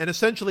and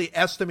essentially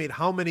estimate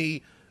how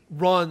many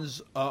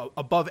runs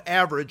above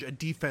average a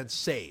defense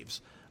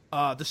saves.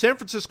 The San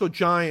Francisco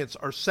Giants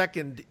are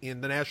second in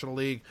the National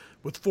League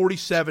with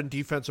 47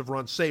 defensive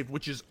runs saved,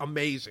 which is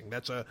amazing.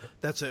 That's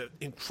an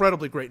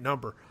incredibly great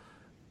number.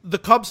 The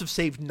Cubs have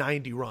saved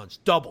 90 runs,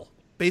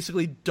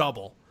 basically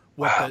double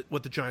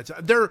what the Giants.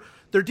 They're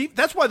deep.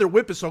 That's why their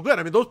whip is so good.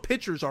 I mean, those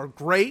pitchers are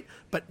great,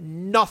 but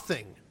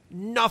nothing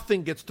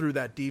gets through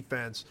that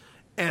defense,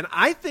 and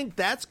I think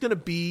that's going to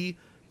be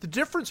the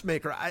difference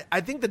maker.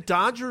 I think the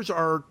Dodgers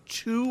are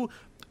too.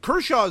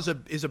 Kershaw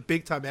is a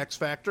big time X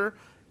factor.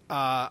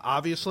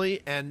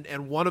 Obviously,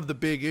 and one of the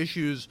big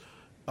issues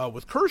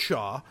with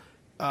Kershaw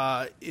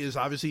is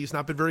obviously he's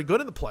not been very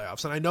good in the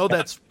playoffs. And I know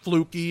that's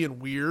fluky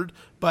and weird,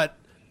 but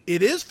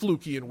it is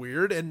fluky and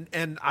weird.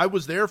 And I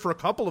was there for a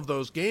couple of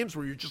those games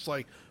where you're just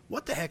like,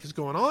 what the heck is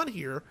going on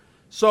here?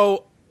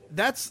 So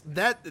that's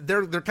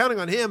they're counting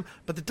on him,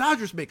 but the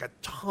Dodgers make a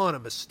ton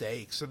of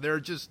mistakes, and they're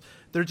just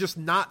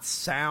not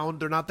sound.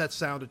 They're not that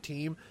sound a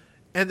team.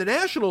 And the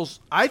Nationals,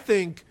 I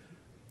think,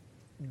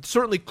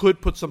 certainly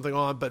could put something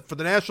on, but for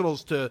the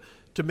Nationals to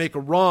make a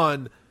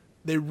run,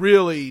 they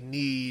really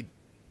need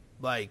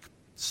like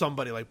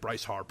somebody like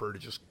Bryce Harper to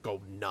just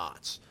go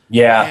nuts.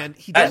 Yeah, and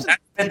he doesn't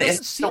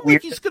seem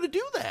like he's going to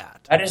do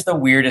that. That is the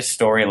weirdest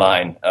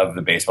storyline of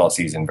the baseball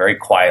season. Very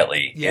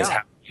quietly, is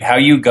how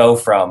you go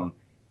from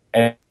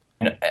an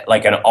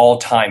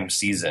all-time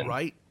season,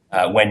 right?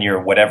 When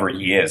you're whatever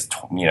he is,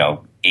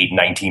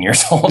 19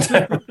 years old.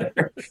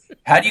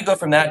 How do you go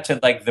from that to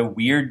like the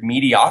weird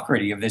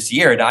mediocrity of this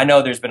year? And I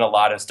know there's been a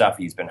lot of stuff.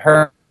 He's been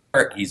hurt.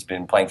 He's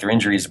been playing through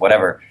injuries,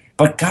 whatever.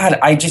 But God,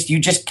 you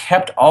just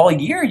kept all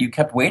year. You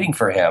kept waiting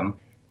for him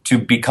to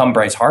become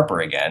Bryce Harper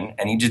again,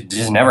 and he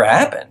just never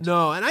happened.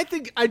 No, and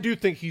I do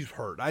think he's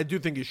hurt. I do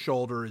think his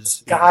shoulder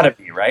is gotta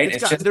be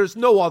right. There's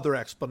no other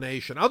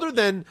explanation other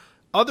than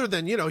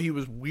he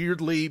was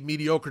weirdly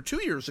mediocre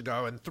 2 years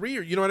ago and 3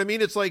 years. You know what I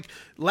mean? It's like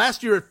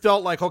last year it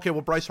felt like, okay,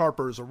 well, Bryce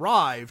Harper has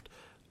arrived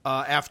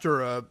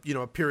after a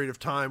period of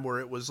time where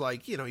it was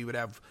like, he would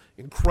have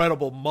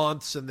incredible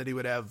months and then he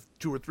would have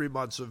 2 or 3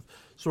 months of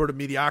sort of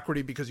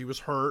mediocrity because he was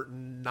hurt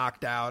and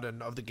knocked out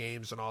and of the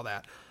games and all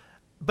that.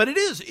 But it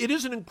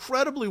is an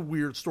incredibly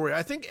weird story.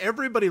 I think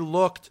everybody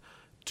looked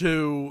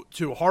to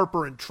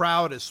Harper and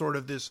Trout as sort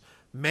of this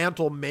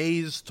Mantle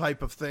Mays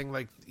type of thing,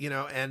 like,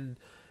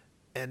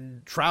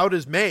 and Trout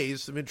is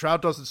Mays. I mean,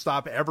 Trout doesn't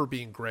stop ever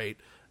being great.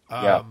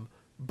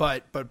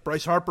 But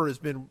Bryce Harper has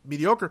been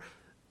mediocre.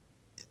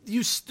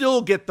 You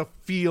still get the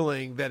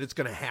feeling that it's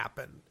going to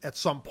happen at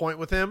some point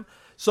with him.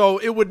 So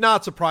it would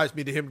not surprise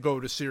me to him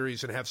go to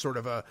series and have sort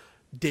of a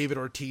David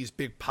Ortiz,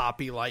 Big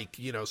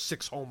Papi,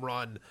 6 home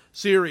run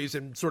series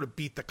and sort of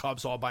beat the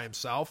Cubs all by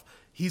himself.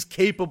 He's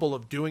capable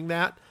of doing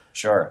that.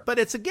 Sure. But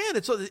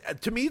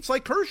to me, it's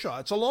like Kershaw.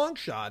 It's a long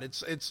shot.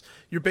 It's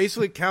you're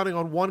basically counting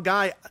on one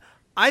guy.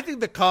 I think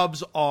the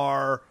Cubs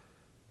are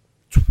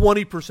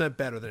 20%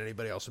 better than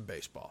anybody else in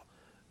baseball.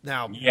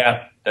 Now,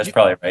 yeah, that's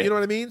probably right. You know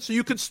what I mean? So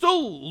you could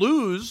still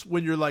lose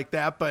when you're like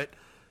that, but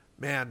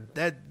man,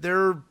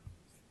 boy,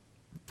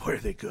 are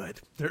they good.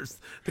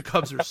 The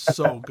Cubs are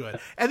so good.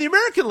 And the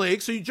American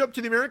League, so you jump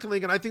to the American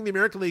League, and I think the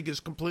American League is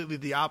completely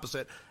the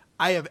opposite.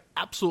 I have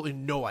absolutely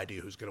no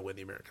idea who's going to win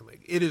the American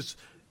League. It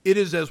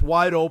is as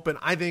wide open.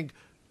 I think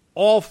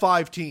all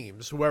 5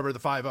 teams, whoever the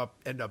 5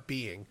 end up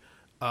being,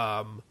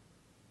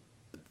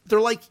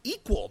 they're like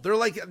equal. They're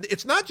like,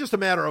 it's not just a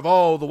matter of,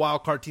 the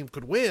wild card team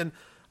could win.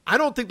 I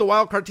don't think the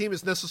wild card team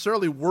is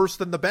necessarily worse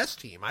than the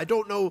best team. I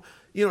don't know,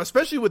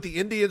 especially with the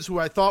Indians, who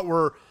I thought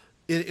were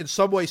in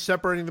some way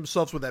separating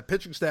themselves with that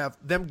pitching staff,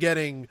 them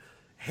getting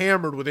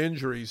hammered with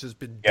injuries has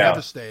been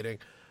devastating.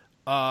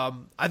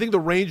 I think the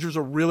Rangers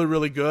are really,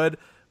 really good.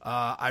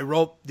 I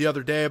wrote the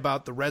other day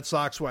about the Red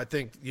Sox, who I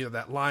think,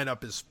 that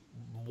lineup is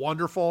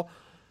wonderful.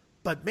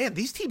 But man,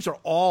 these teams are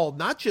all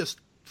not just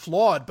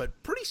flawed,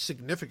 but pretty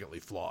significantly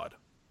flawed.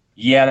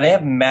 Yeah, they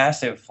have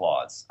massive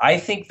flaws. I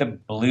think the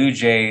Blue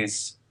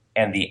Jays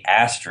and the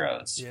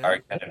Astros are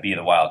going to be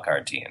the wild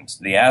card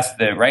teams.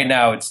 Right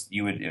now,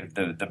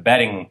 the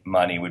betting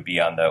money would be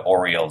on the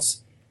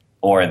Orioles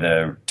or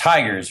the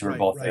Tigers, who are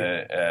both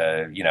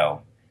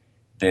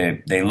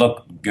they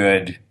look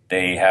good.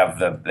 they have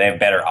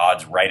better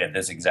odds right at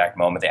this exact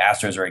moment. The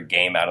Astros are a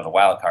game out of the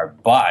wild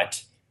card,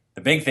 but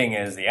the big thing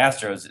is the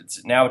Astros.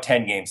 It's now a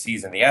 10-game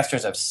season. The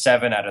Astros have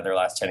 7 out of their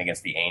last 10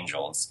 against the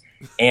Angels,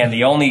 and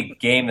the only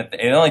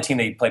team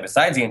they play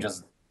besides the Angels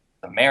is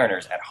the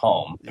Mariners at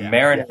home. The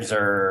Mariners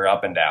are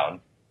up and down,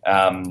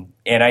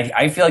 and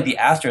I feel like the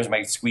Astros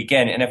might squeak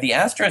in. And if the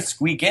Astros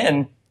squeak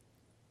in,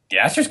 the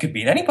Astros could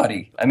beat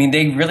anybody. I mean,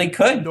 they really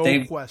could.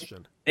 No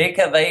question. They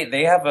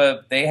have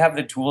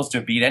the tools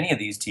to beat any of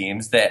these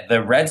teams. That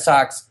the Red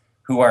Sox,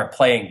 who are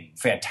playing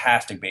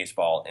fantastic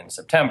baseball in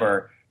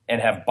September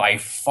and have by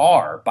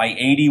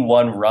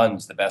 81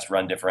 runs the best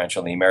run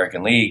differential in the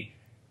American League.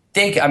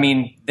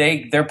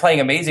 They're playing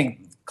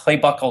amazing. Clay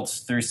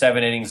Buchholz threw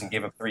 7 innings and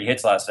gave up 3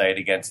 hits last night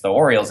against the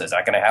Orioles. Is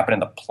that going to happen in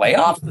the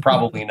playoffs?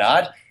 Probably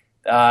not.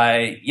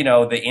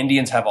 The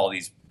Indians have all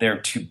these. Their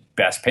 2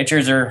 best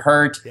pitchers are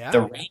hurt. Yeah.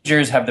 The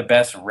Rangers have the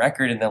best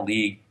record in the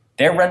league.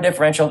 Their run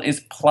differential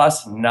is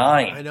 +9.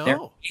 I know. They're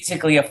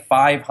basically a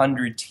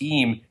 500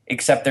 team,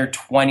 except they're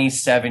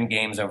 27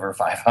 games over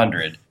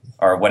 500.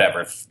 Or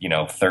whatever,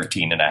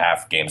 13 and a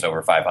half games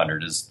over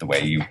 500 is the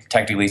way you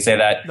technically say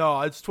that. No,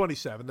 it's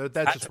 27.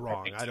 That's just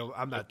wrong.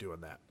 I'm not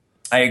doing that.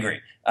 I agree.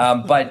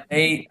 But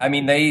they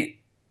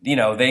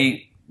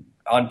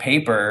on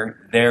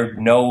paper, they're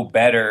no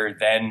better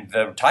than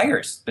the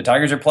Tigers. The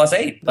Tigers are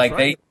 +8. That's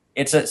right.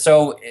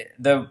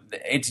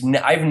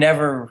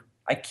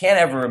 I can't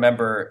ever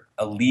remember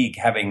a league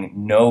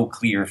having no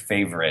clear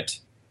favorite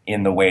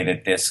in the way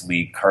that this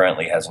league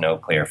currently has no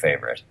clear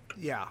favorite.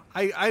 Yeah,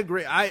 I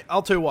agree.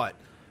 I'll tell you what.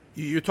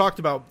 You talked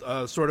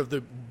about sort of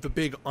the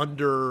big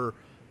under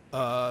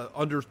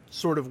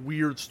sort of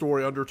weird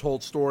story,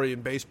 undertold story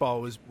in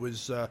baseball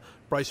was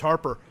Bryce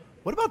Harper.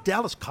 What about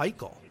Dallas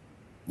Keuchel?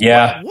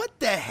 Yeah. What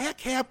the heck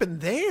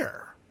happened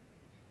there?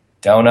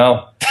 Don't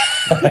know.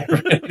 I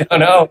really don't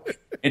know.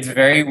 It's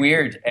very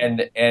weird,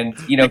 and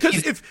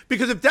because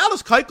if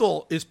Dallas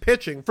Keuchel is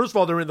pitching, first of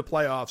all, they're in the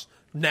playoffs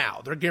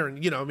now. They're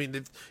guaranteed.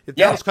 If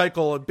Dallas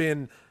Keuchel had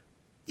been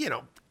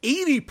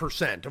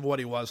 80% of what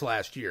he was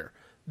last year,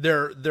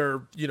 they're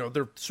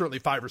certainly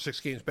 5 or 6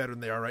 games better than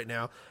they are right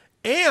now,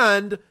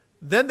 and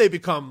then they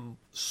become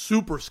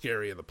super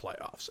scary in the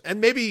playoffs.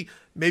 And maybe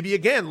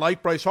again,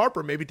 like Bryce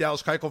Harper, maybe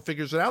Dallas Keuchel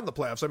figures it out in the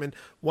playoffs. I mean,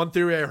 one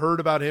theory I heard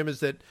about him is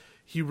that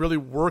he really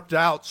worked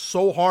out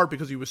so hard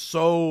because he was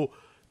so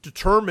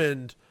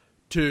determined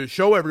to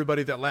show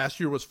everybody that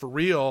last year was for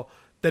real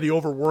that he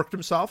overworked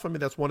himself. I mean,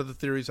 that's one of the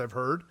theories I've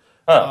heard,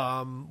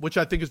 which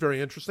I think is very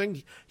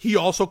interesting. He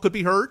also could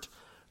be hurt.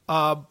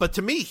 But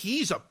to me,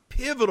 he's a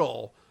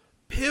pivotal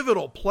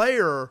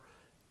player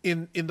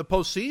in the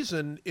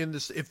postseason in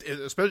this,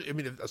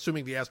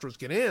 assuming the Astros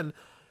get in,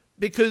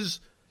 because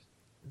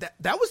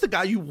that was the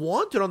guy you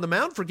wanted on the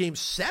mound for Game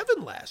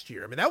 7 last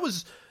year. I mean,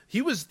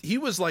 he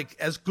was like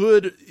as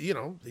good, he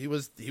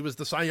was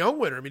the Cy Young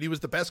winner. I mean, he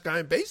was the best guy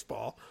in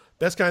baseball,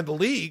 best guy in the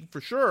league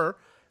for sure.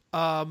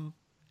 And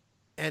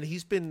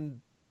he's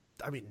been,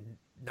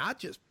 not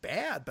just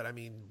bad, but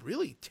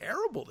really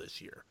terrible this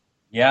year.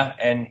 Yeah,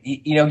 and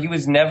he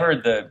wasn't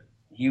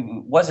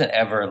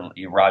ever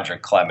Roger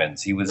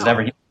Clemens. He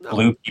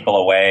blew people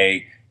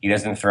away. He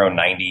doesn't throw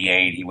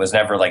 98. He was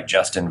never like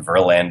Justin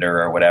Verlander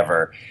or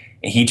whatever.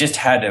 He just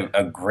had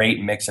a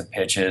great mix of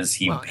pitches.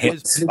 He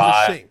hit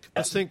the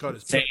sink on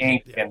his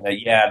sink,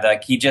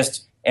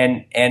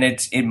 and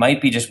it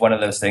might be just one of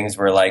those things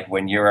where like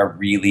when you're a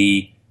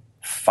really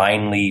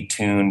finely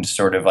tuned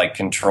sort of like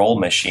control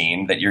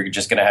machine that you're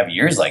just going to have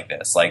years like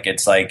this. Like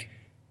it's like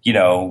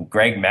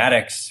Greg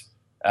Maddux.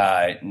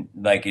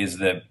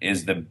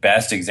 Is the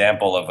best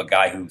example of a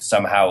guy who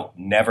somehow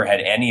never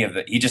had any of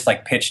he just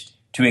like pitched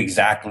to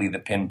exactly the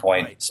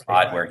pinpoint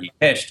spot where he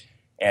pitched,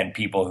 and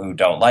people who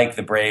don't like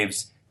the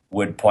Braves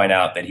would point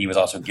out that he was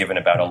also given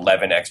about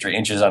 11 extra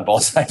inches on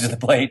both sides of the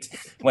plate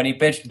when he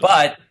pitched.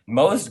 But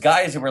most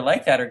guys who were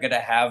like that are going to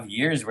have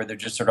years where they're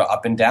just sort of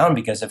up and down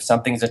because if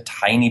something's a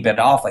tiny bit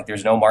off, like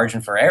there's no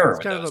margin for error.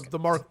 It's kind of the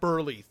Mark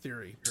Burley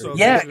theory. So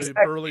exactly.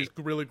 Burley's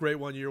really great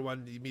one year,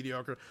 one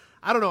mediocre.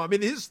 I don't know. I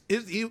mean,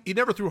 he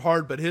never threw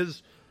hard, but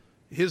his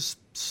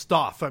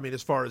stuff,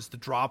 as far as the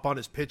drop on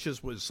his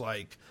pitches was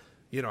like,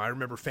 I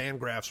remember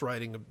Fangraphs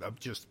writing of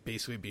just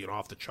basically being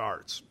off the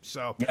charts.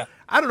 So yeah.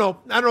 I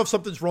don't know if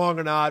something's wrong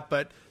or not,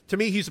 but to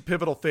me, he's a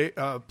pivotal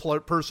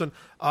person.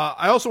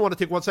 I also want to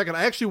take 1 second.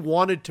 I actually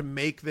wanted to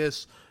make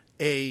this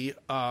a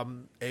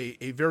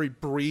very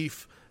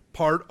brief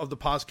part of the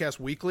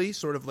podcast weekly,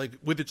 sort of like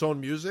with its own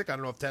music. I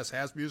don't know if Tess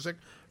has music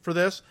for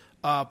this,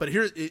 but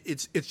here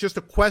it's just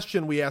a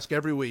question we ask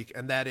every week,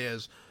 and that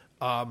is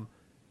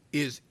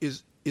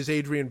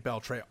Adrian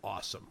Beltre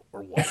awesome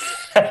or what?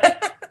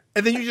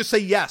 And then you just say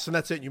yes, and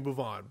that's it, and you move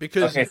on.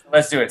 Okay, so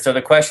let's do it. So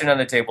the question on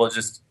the table is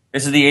just,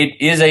 this is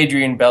is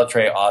Adrian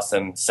Beltre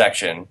awesome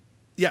section.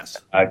 Yes.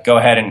 Go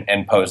ahead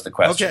and pose the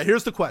question. Okay,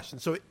 here's the question.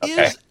 So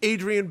is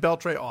Adrian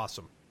Beltre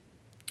awesome?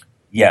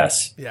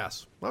 Yes.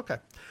 Yes. Okay.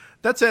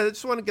 That's it. I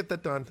just want to get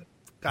that done.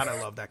 God,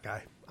 I love that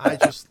guy. I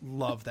just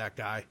love that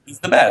guy. He's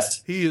the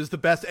best. He is the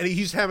best, and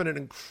he's having an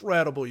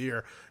incredible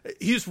year.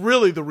 He's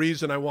really the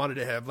reason I wanted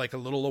to have like a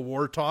little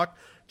award talk,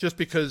 just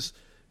because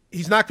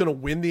he's not going to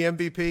win the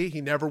MVP.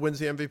 He never wins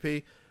the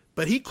MVP,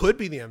 but he could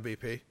be the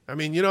MVP. I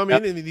mean, you know what I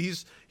mean? Yep. I mean,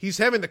 he's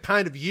having the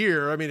kind of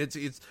year. I mean, it's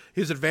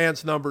his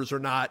advanced numbers are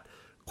not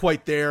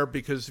quite there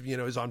because, you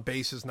know, his on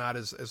base is not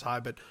as high,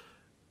 but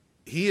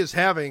he is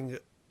having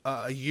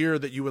a year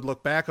that you would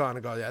look back on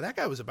and go, yeah, that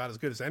guy was about as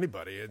good as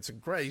anybody. It's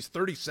great. He's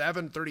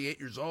 37, 38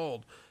 years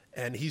old,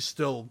 and he's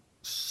still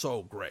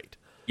so great.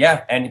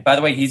 Yeah, and by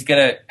the way, he's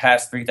going to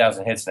pass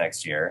 3,000 hits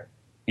next year.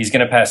 He's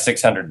going to pass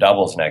 600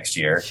 doubles next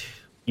year.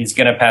 He's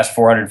going to pass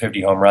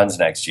 450 home runs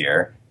next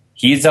year.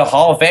 He's a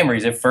Hall of Famer.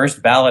 He's a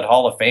first ballot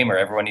Hall of Famer.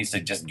 Everyone needs to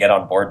just get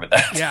on board with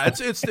that. Yeah,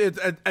 it's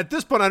at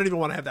this point, I don't even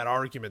want to have that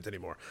argument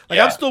anymore. Like,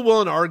 yeah. I'm still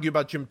willing to argue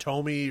about Jim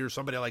Thome or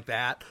somebody like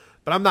that,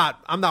 but I'm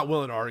not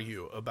willing to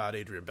argue about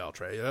Adrian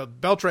Beltre.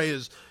 Beltre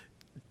is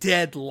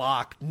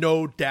deadlocked,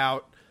 no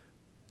doubt.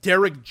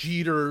 Derek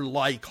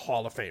Jeter-like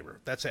Hall of Famer.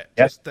 That's it.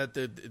 Yep. Just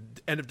the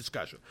end of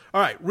discussion.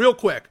 All right, real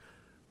quick.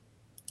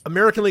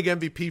 American League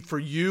MVP for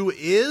you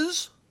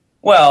is?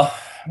 Well,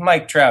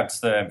 Mike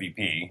Trout's the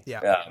MVP.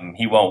 Yeah.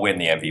 He won't win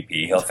the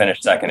MVP. He'll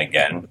finish second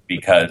again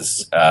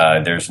because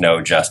there's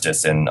no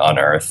justice on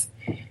Earth.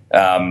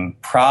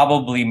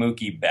 Probably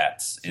Mookie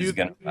Betts is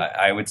going to,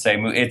 I would say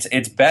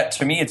it's Bet,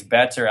 to me, it's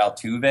Betts or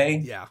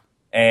Altuve. Yeah.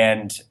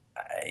 And,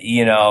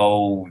 you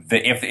know,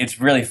 if it's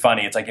really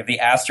funny, it's like if the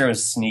Astros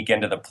sneak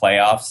into the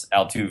playoffs,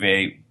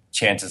 Altuve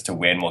chances to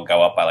win will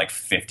go up by like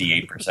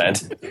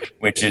 58%,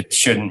 which it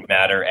shouldn't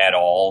matter at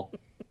all.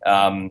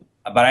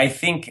 But I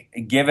think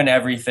given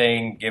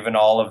everything, given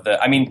all of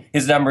I mean,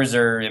 his numbers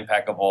are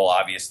impeccable,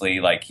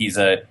 obviously. Like he's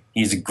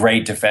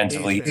great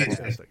defensively.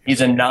 He's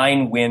a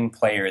 9-win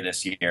player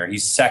this year.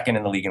 He's second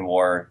in the league in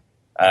WAR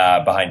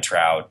behind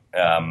Trout.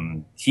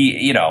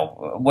 You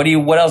know,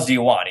 what else do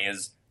you want? He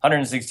has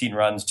 116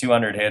 runs,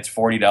 200 hits,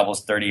 40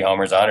 doubles, 30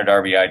 homers, 100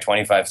 RBI,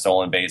 25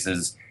 stolen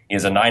bases. He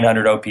has a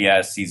 900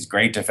 OPS. He's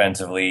great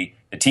defensively.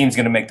 The team's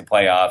going to make the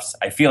playoffs.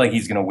 I feel like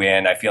he's going to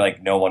win. I feel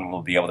like no one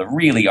will be able to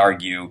really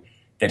argue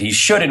that he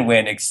shouldn't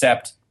win,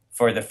 except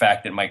for the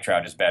fact that Mike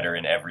Trout is better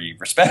in every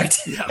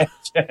respect. Yeah.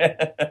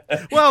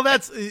 Well,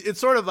 it's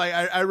sort of like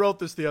I wrote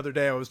this the other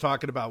day. I was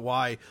talking about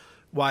why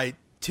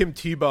Tim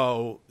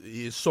Tebow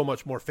is so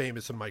much more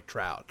famous than Mike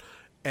Trout,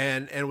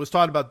 and was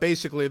talking about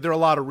basically there are a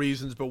lot of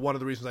reasons, but one of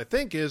the reasons I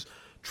think is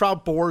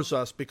Trout bores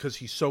us because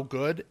he's so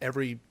good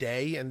every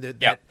day, and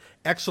that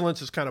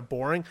excellence is kind of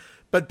boring.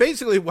 But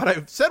basically, what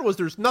I've said was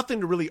there's nothing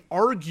to really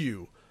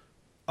argue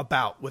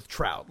about with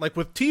Trout. Like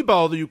with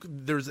Tebow,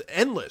 there's an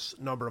endless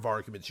number of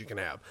arguments you can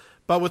have.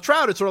 But with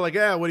Trout, it's sort of like,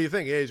 yeah, what do you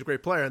think? Yeah, he's a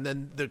great player. And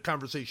then the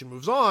conversation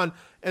moves on,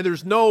 and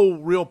there's no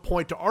real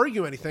point to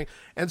argue anything.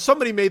 And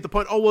somebody made the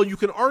point, oh, well, you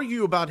can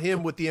argue about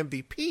him with the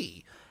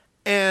MVP.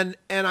 And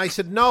I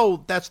said,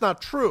 no, that's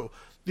not true.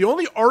 The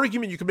only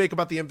argument you can make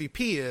about the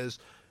MVP is,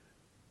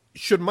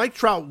 should Mike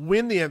Trout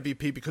win the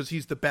MVP because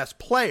he's the best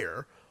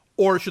player,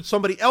 or should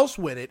somebody else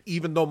win it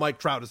even though Mike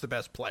Trout is the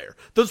best player?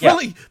 That's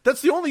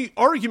the only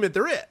argument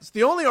there is.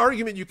 The only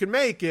argument you can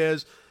make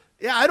is,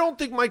 yeah, I don't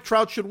think Mike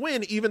Trout should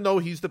win even though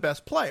he's the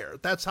best player.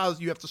 That's how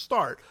you have to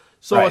start.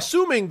 So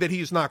assuming that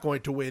he's not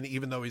going to win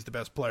even though he's the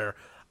best player,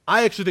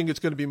 I actually think it's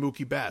going to be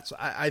Mookie Betts.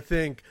 I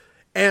think,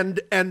 and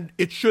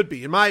it should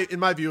be. In my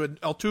view,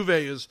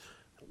 Altuve is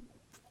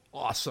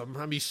awesome.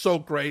 I mean, he's so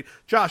great.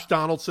 Josh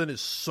Donaldson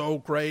is so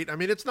great. I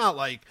mean, it's not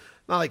like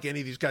any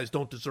of these guys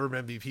don't deserve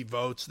MVP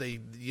votes. They,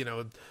 you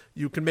know,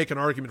 you can make an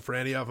argument for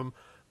any of them.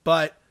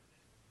 But,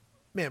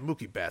 man,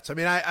 Mookie Betts, I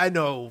mean, I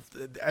know,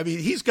 I mean,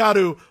 he's got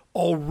to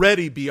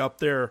already be up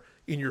there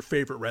in your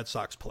favorite Red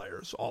Sox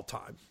players all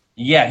time.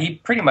 Yeah, he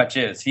pretty much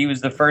is. He was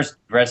the first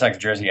Red Sox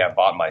jersey I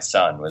bought my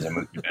son was a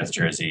Mookie Betts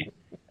jersey.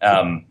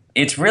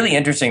 It's really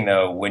interesting,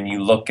 though, when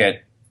you look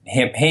at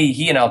him. Hey,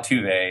 he and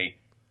Altuve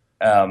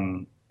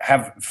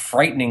have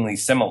frighteningly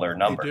similar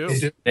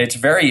numbers. It's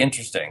very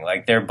interesting.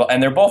 Like they're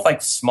both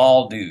like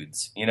small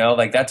dudes, you know,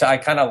 like I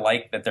kind of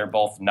like that they're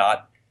both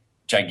not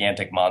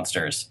gigantic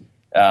monsters.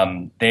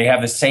 They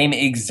have the same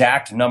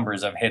exact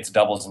numbers of hits,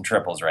 doubles, and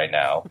triples right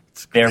now.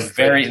 They're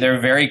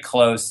very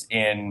close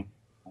in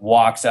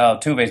walks.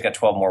 Altuve's got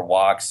 12 more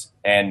walks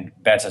and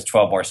Betts has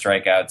 12 more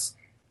strikeouts.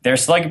 Their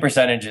slugging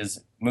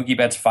percentages, Mookie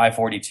Betts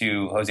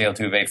 542, Jose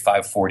Altuve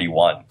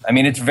 541. I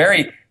mean, it's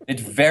very,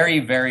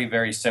 very,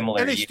 very similar.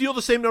 And they steal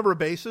the same number of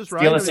bases,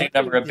 right? Steal the same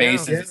number of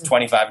bases. Yeah. It's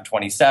 25 and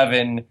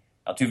 27.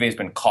 Altuve's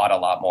been caught a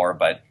lot more,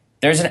 but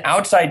there's an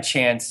outside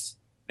chance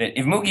that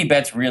if Mookie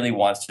Betts really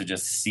wants to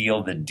just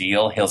seal the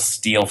deal, he'll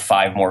steal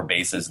 5 more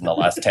bases in the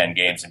last 10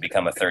 games and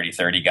become a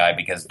 30-30 guy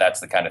because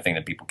that's the kind of thing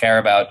that people care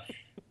about.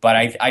 But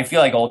I feel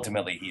like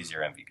ultimately he's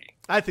your MVP.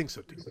 I think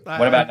so, too.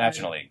 What about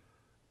National League?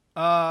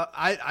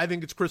 I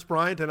think it's Chris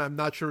Bryant, and I'm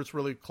not sure it's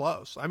really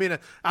close. I mean,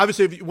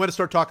 obviously, if you want to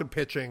start talking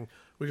pitching,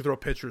 we can throw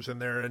pitchers in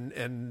there,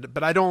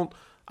 but I don't.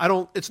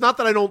 It's not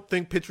that I don't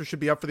think pitchers should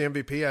be up for the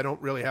MVP. I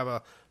don't really have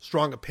a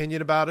strong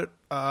opinion about it.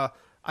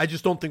 I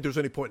just don't think there's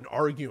any point in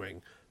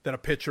arguing that a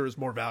pitcher is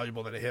more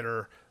valuable than a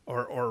hitter.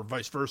 or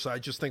vice versa. I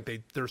just think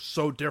they're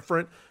so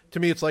different. To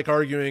me, it's like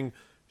arguing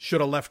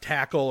should a left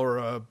tackle or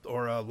a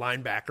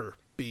linebacker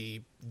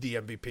be the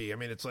MVP. I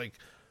mean, it's like,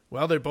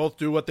 well, they both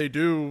do what they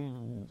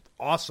do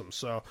awesome.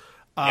 So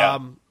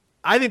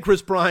I think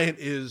Chris Bryant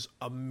is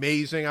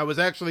amazing. I was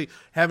actually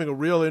having a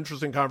real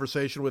interesting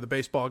conversation with a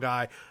baseball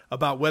guy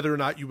about whether or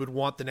not you would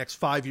want the next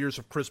 5 years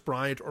of Chris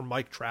Bryant or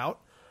Mike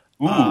Trout,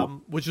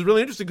 which is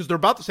really interesting because they're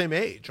about the same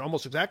age,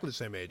 almost exactly the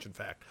same age, in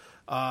fact.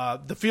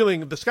 The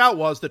feeling, the scout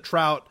was that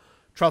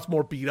Trout's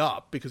more beat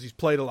up because he's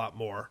played a lot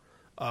more,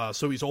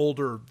 so he's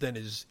older than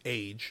his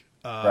age.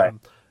 Right.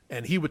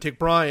 And he would take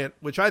Bryant,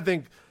 which I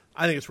think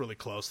it's really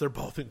close. They're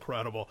both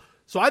incredible.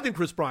 So I think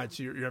Chris Bryant's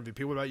your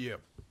MVP. What about you?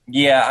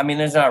 Yeah, I mean,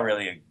 there's not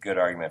really a good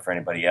argument for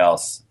anybody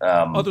else.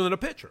 Other than a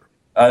pitcher.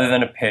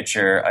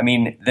 I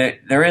mean,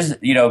 there is,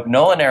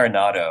 Nolan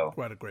Arenado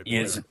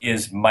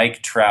is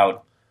Mike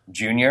Trout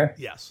Jr.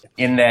 Yes.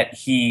 In that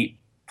he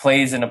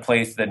plays in a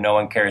place that no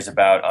one cares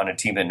about on a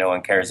team that no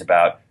one cares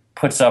about,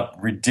 puts up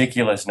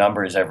ridiculous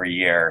numbers every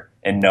year,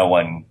 and no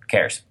one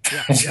cares.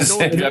 Yeah. And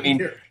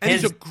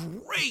he's a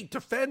great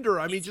defender.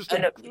 I mean, just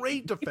a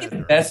great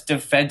defender. Best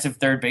defensive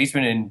third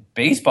baseman in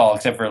baseball,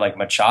 except for like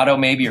Machado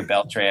maybe or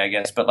Beltre, I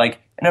guess. But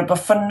a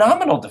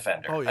phenomenal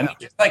defender. Oh, yeah. I mean,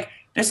 just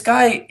this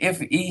guy, if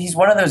he's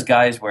one of those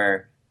guys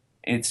where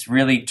it's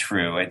really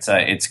true.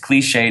 It's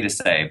cliche to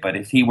say, but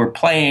if he were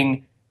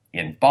playing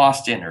in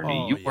Boston or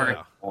New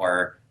York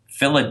or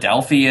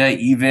Philadelphia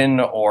even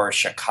or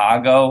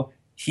Chicago,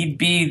 he'd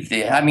be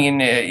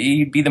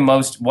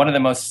one of the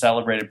most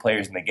celebrated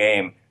players in the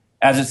game.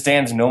 As it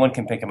stands, no one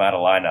can pick him out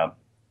of lineup.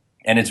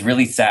 And it's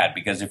really sad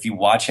because if you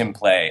watch him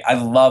play, I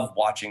love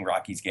watching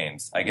Rockies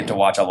games. I get to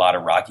watch a lot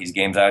of Rockies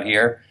games out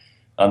here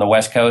on the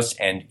West Coast,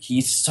 and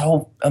he's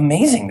so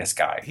amazing, this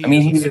guy.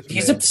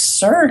 He's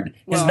absurd.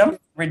 His numbers are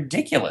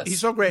ridiculous.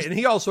 He's so great. And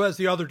he also has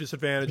the other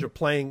disadvantage of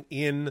playing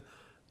in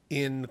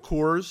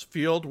Coors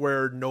Field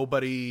where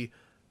nobody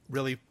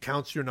really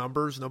counts your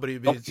numbers. Nobody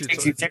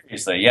takes you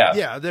seriously. Yeah.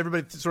 Yeah.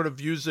 Everybody sort of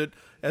views it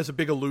as a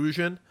big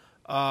illusion.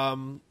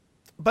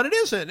 But it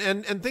isn't.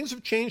 And things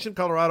have changed in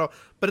Colorado,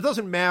 but it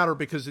doesn't matter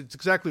because it's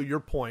exactly your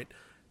point.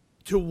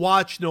 To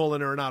watch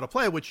Nolan Arenado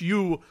play, which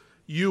you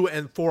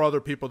and four other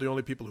people are the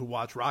only people who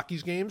watch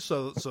Rockies games.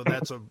 So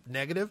that's a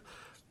negative.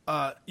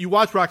 You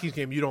watch Rockies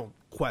game, you don't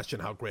question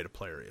how great a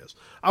player he is.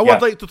 I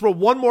would like to throw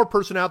one more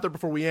person out there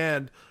before we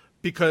end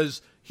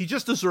because he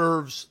just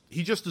deserves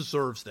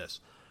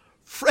this.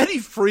 Freddie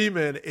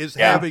Freeman is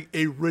having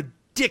a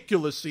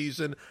ridiculous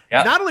season.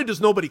 Yeah. Not only does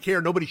nobody care,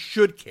 nobody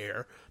should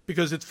care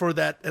because it's for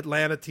that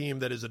Atlanta team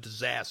that is a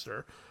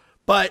disaster.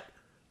 But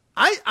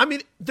I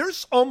mean,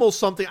 there's almost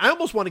something. I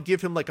almost want to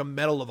give him like a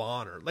Medal of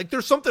Honor. Like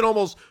there's something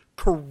almost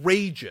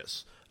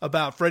courageous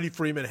about Freddie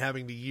Freeman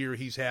having the year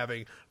he's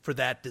having for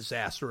that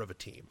disaster of a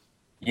team.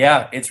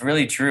 Yeah, it's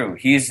really true.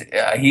 He's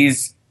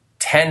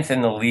 10th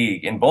in the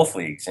league, in both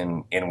leagues,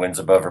 in wins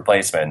above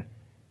replacement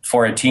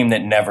for a team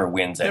that never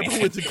wins anything.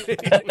 Never wins a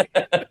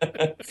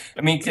game.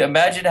 I mean,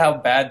 imagine how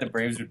bad the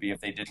Braves would be if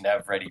they didn't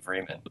have Freddie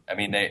Freeman.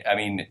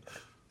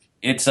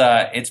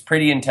 It's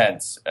pretty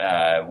intense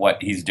what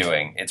he's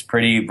doing. It's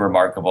pretty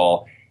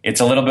remarkable. It's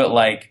a little bit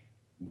like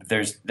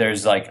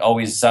there's like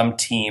always some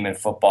team in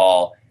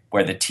football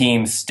where the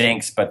team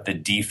stinks, but the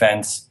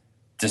defense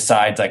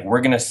decides like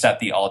we're going to set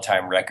the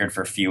all-time record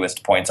for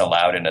fewest points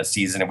allowed in a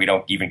season, and we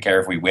don't even care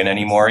if we win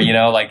anymore.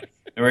 Like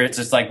where it's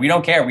just like we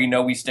don't care. We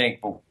know we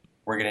stink, but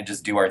we're going to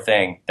just do our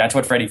thing. That's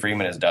what Freddie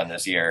Freeman has done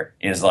this year.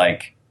 Is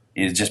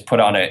just put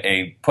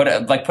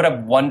up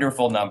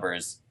wonderful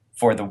numbers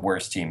for the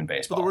worst team in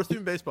baseball. For the worst team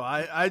in baseball.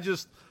 I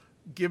just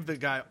give the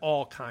guy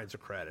all kinds of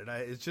credit.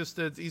 It's just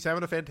that he's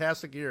having a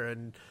fantastic year,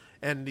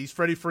 and he's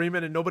Freddie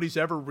Freeman, and nobody's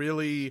ever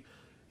really.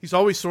 He's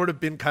always sort of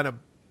been kind of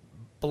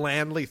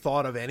blandly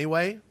thought of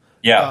anyway.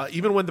 Yeah.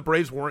 Even when the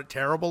Braves weren't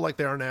terrible like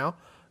they are now.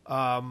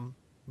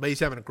 But he's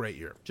having a great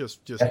year.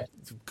 Just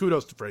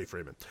kudos to Freddie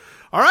Freeman.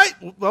 All right.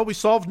 Well, we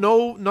solved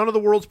none of the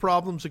world's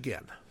problems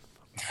again.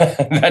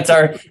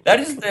 That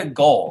is the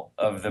goal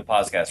of the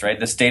podcast, right?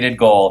 The stated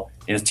goal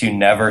is to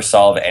never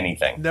solve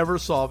anything. Never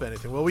solve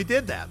anything. Well, we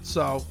did that.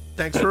 So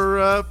thanks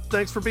for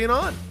being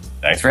on.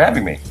 Thanks for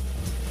having me.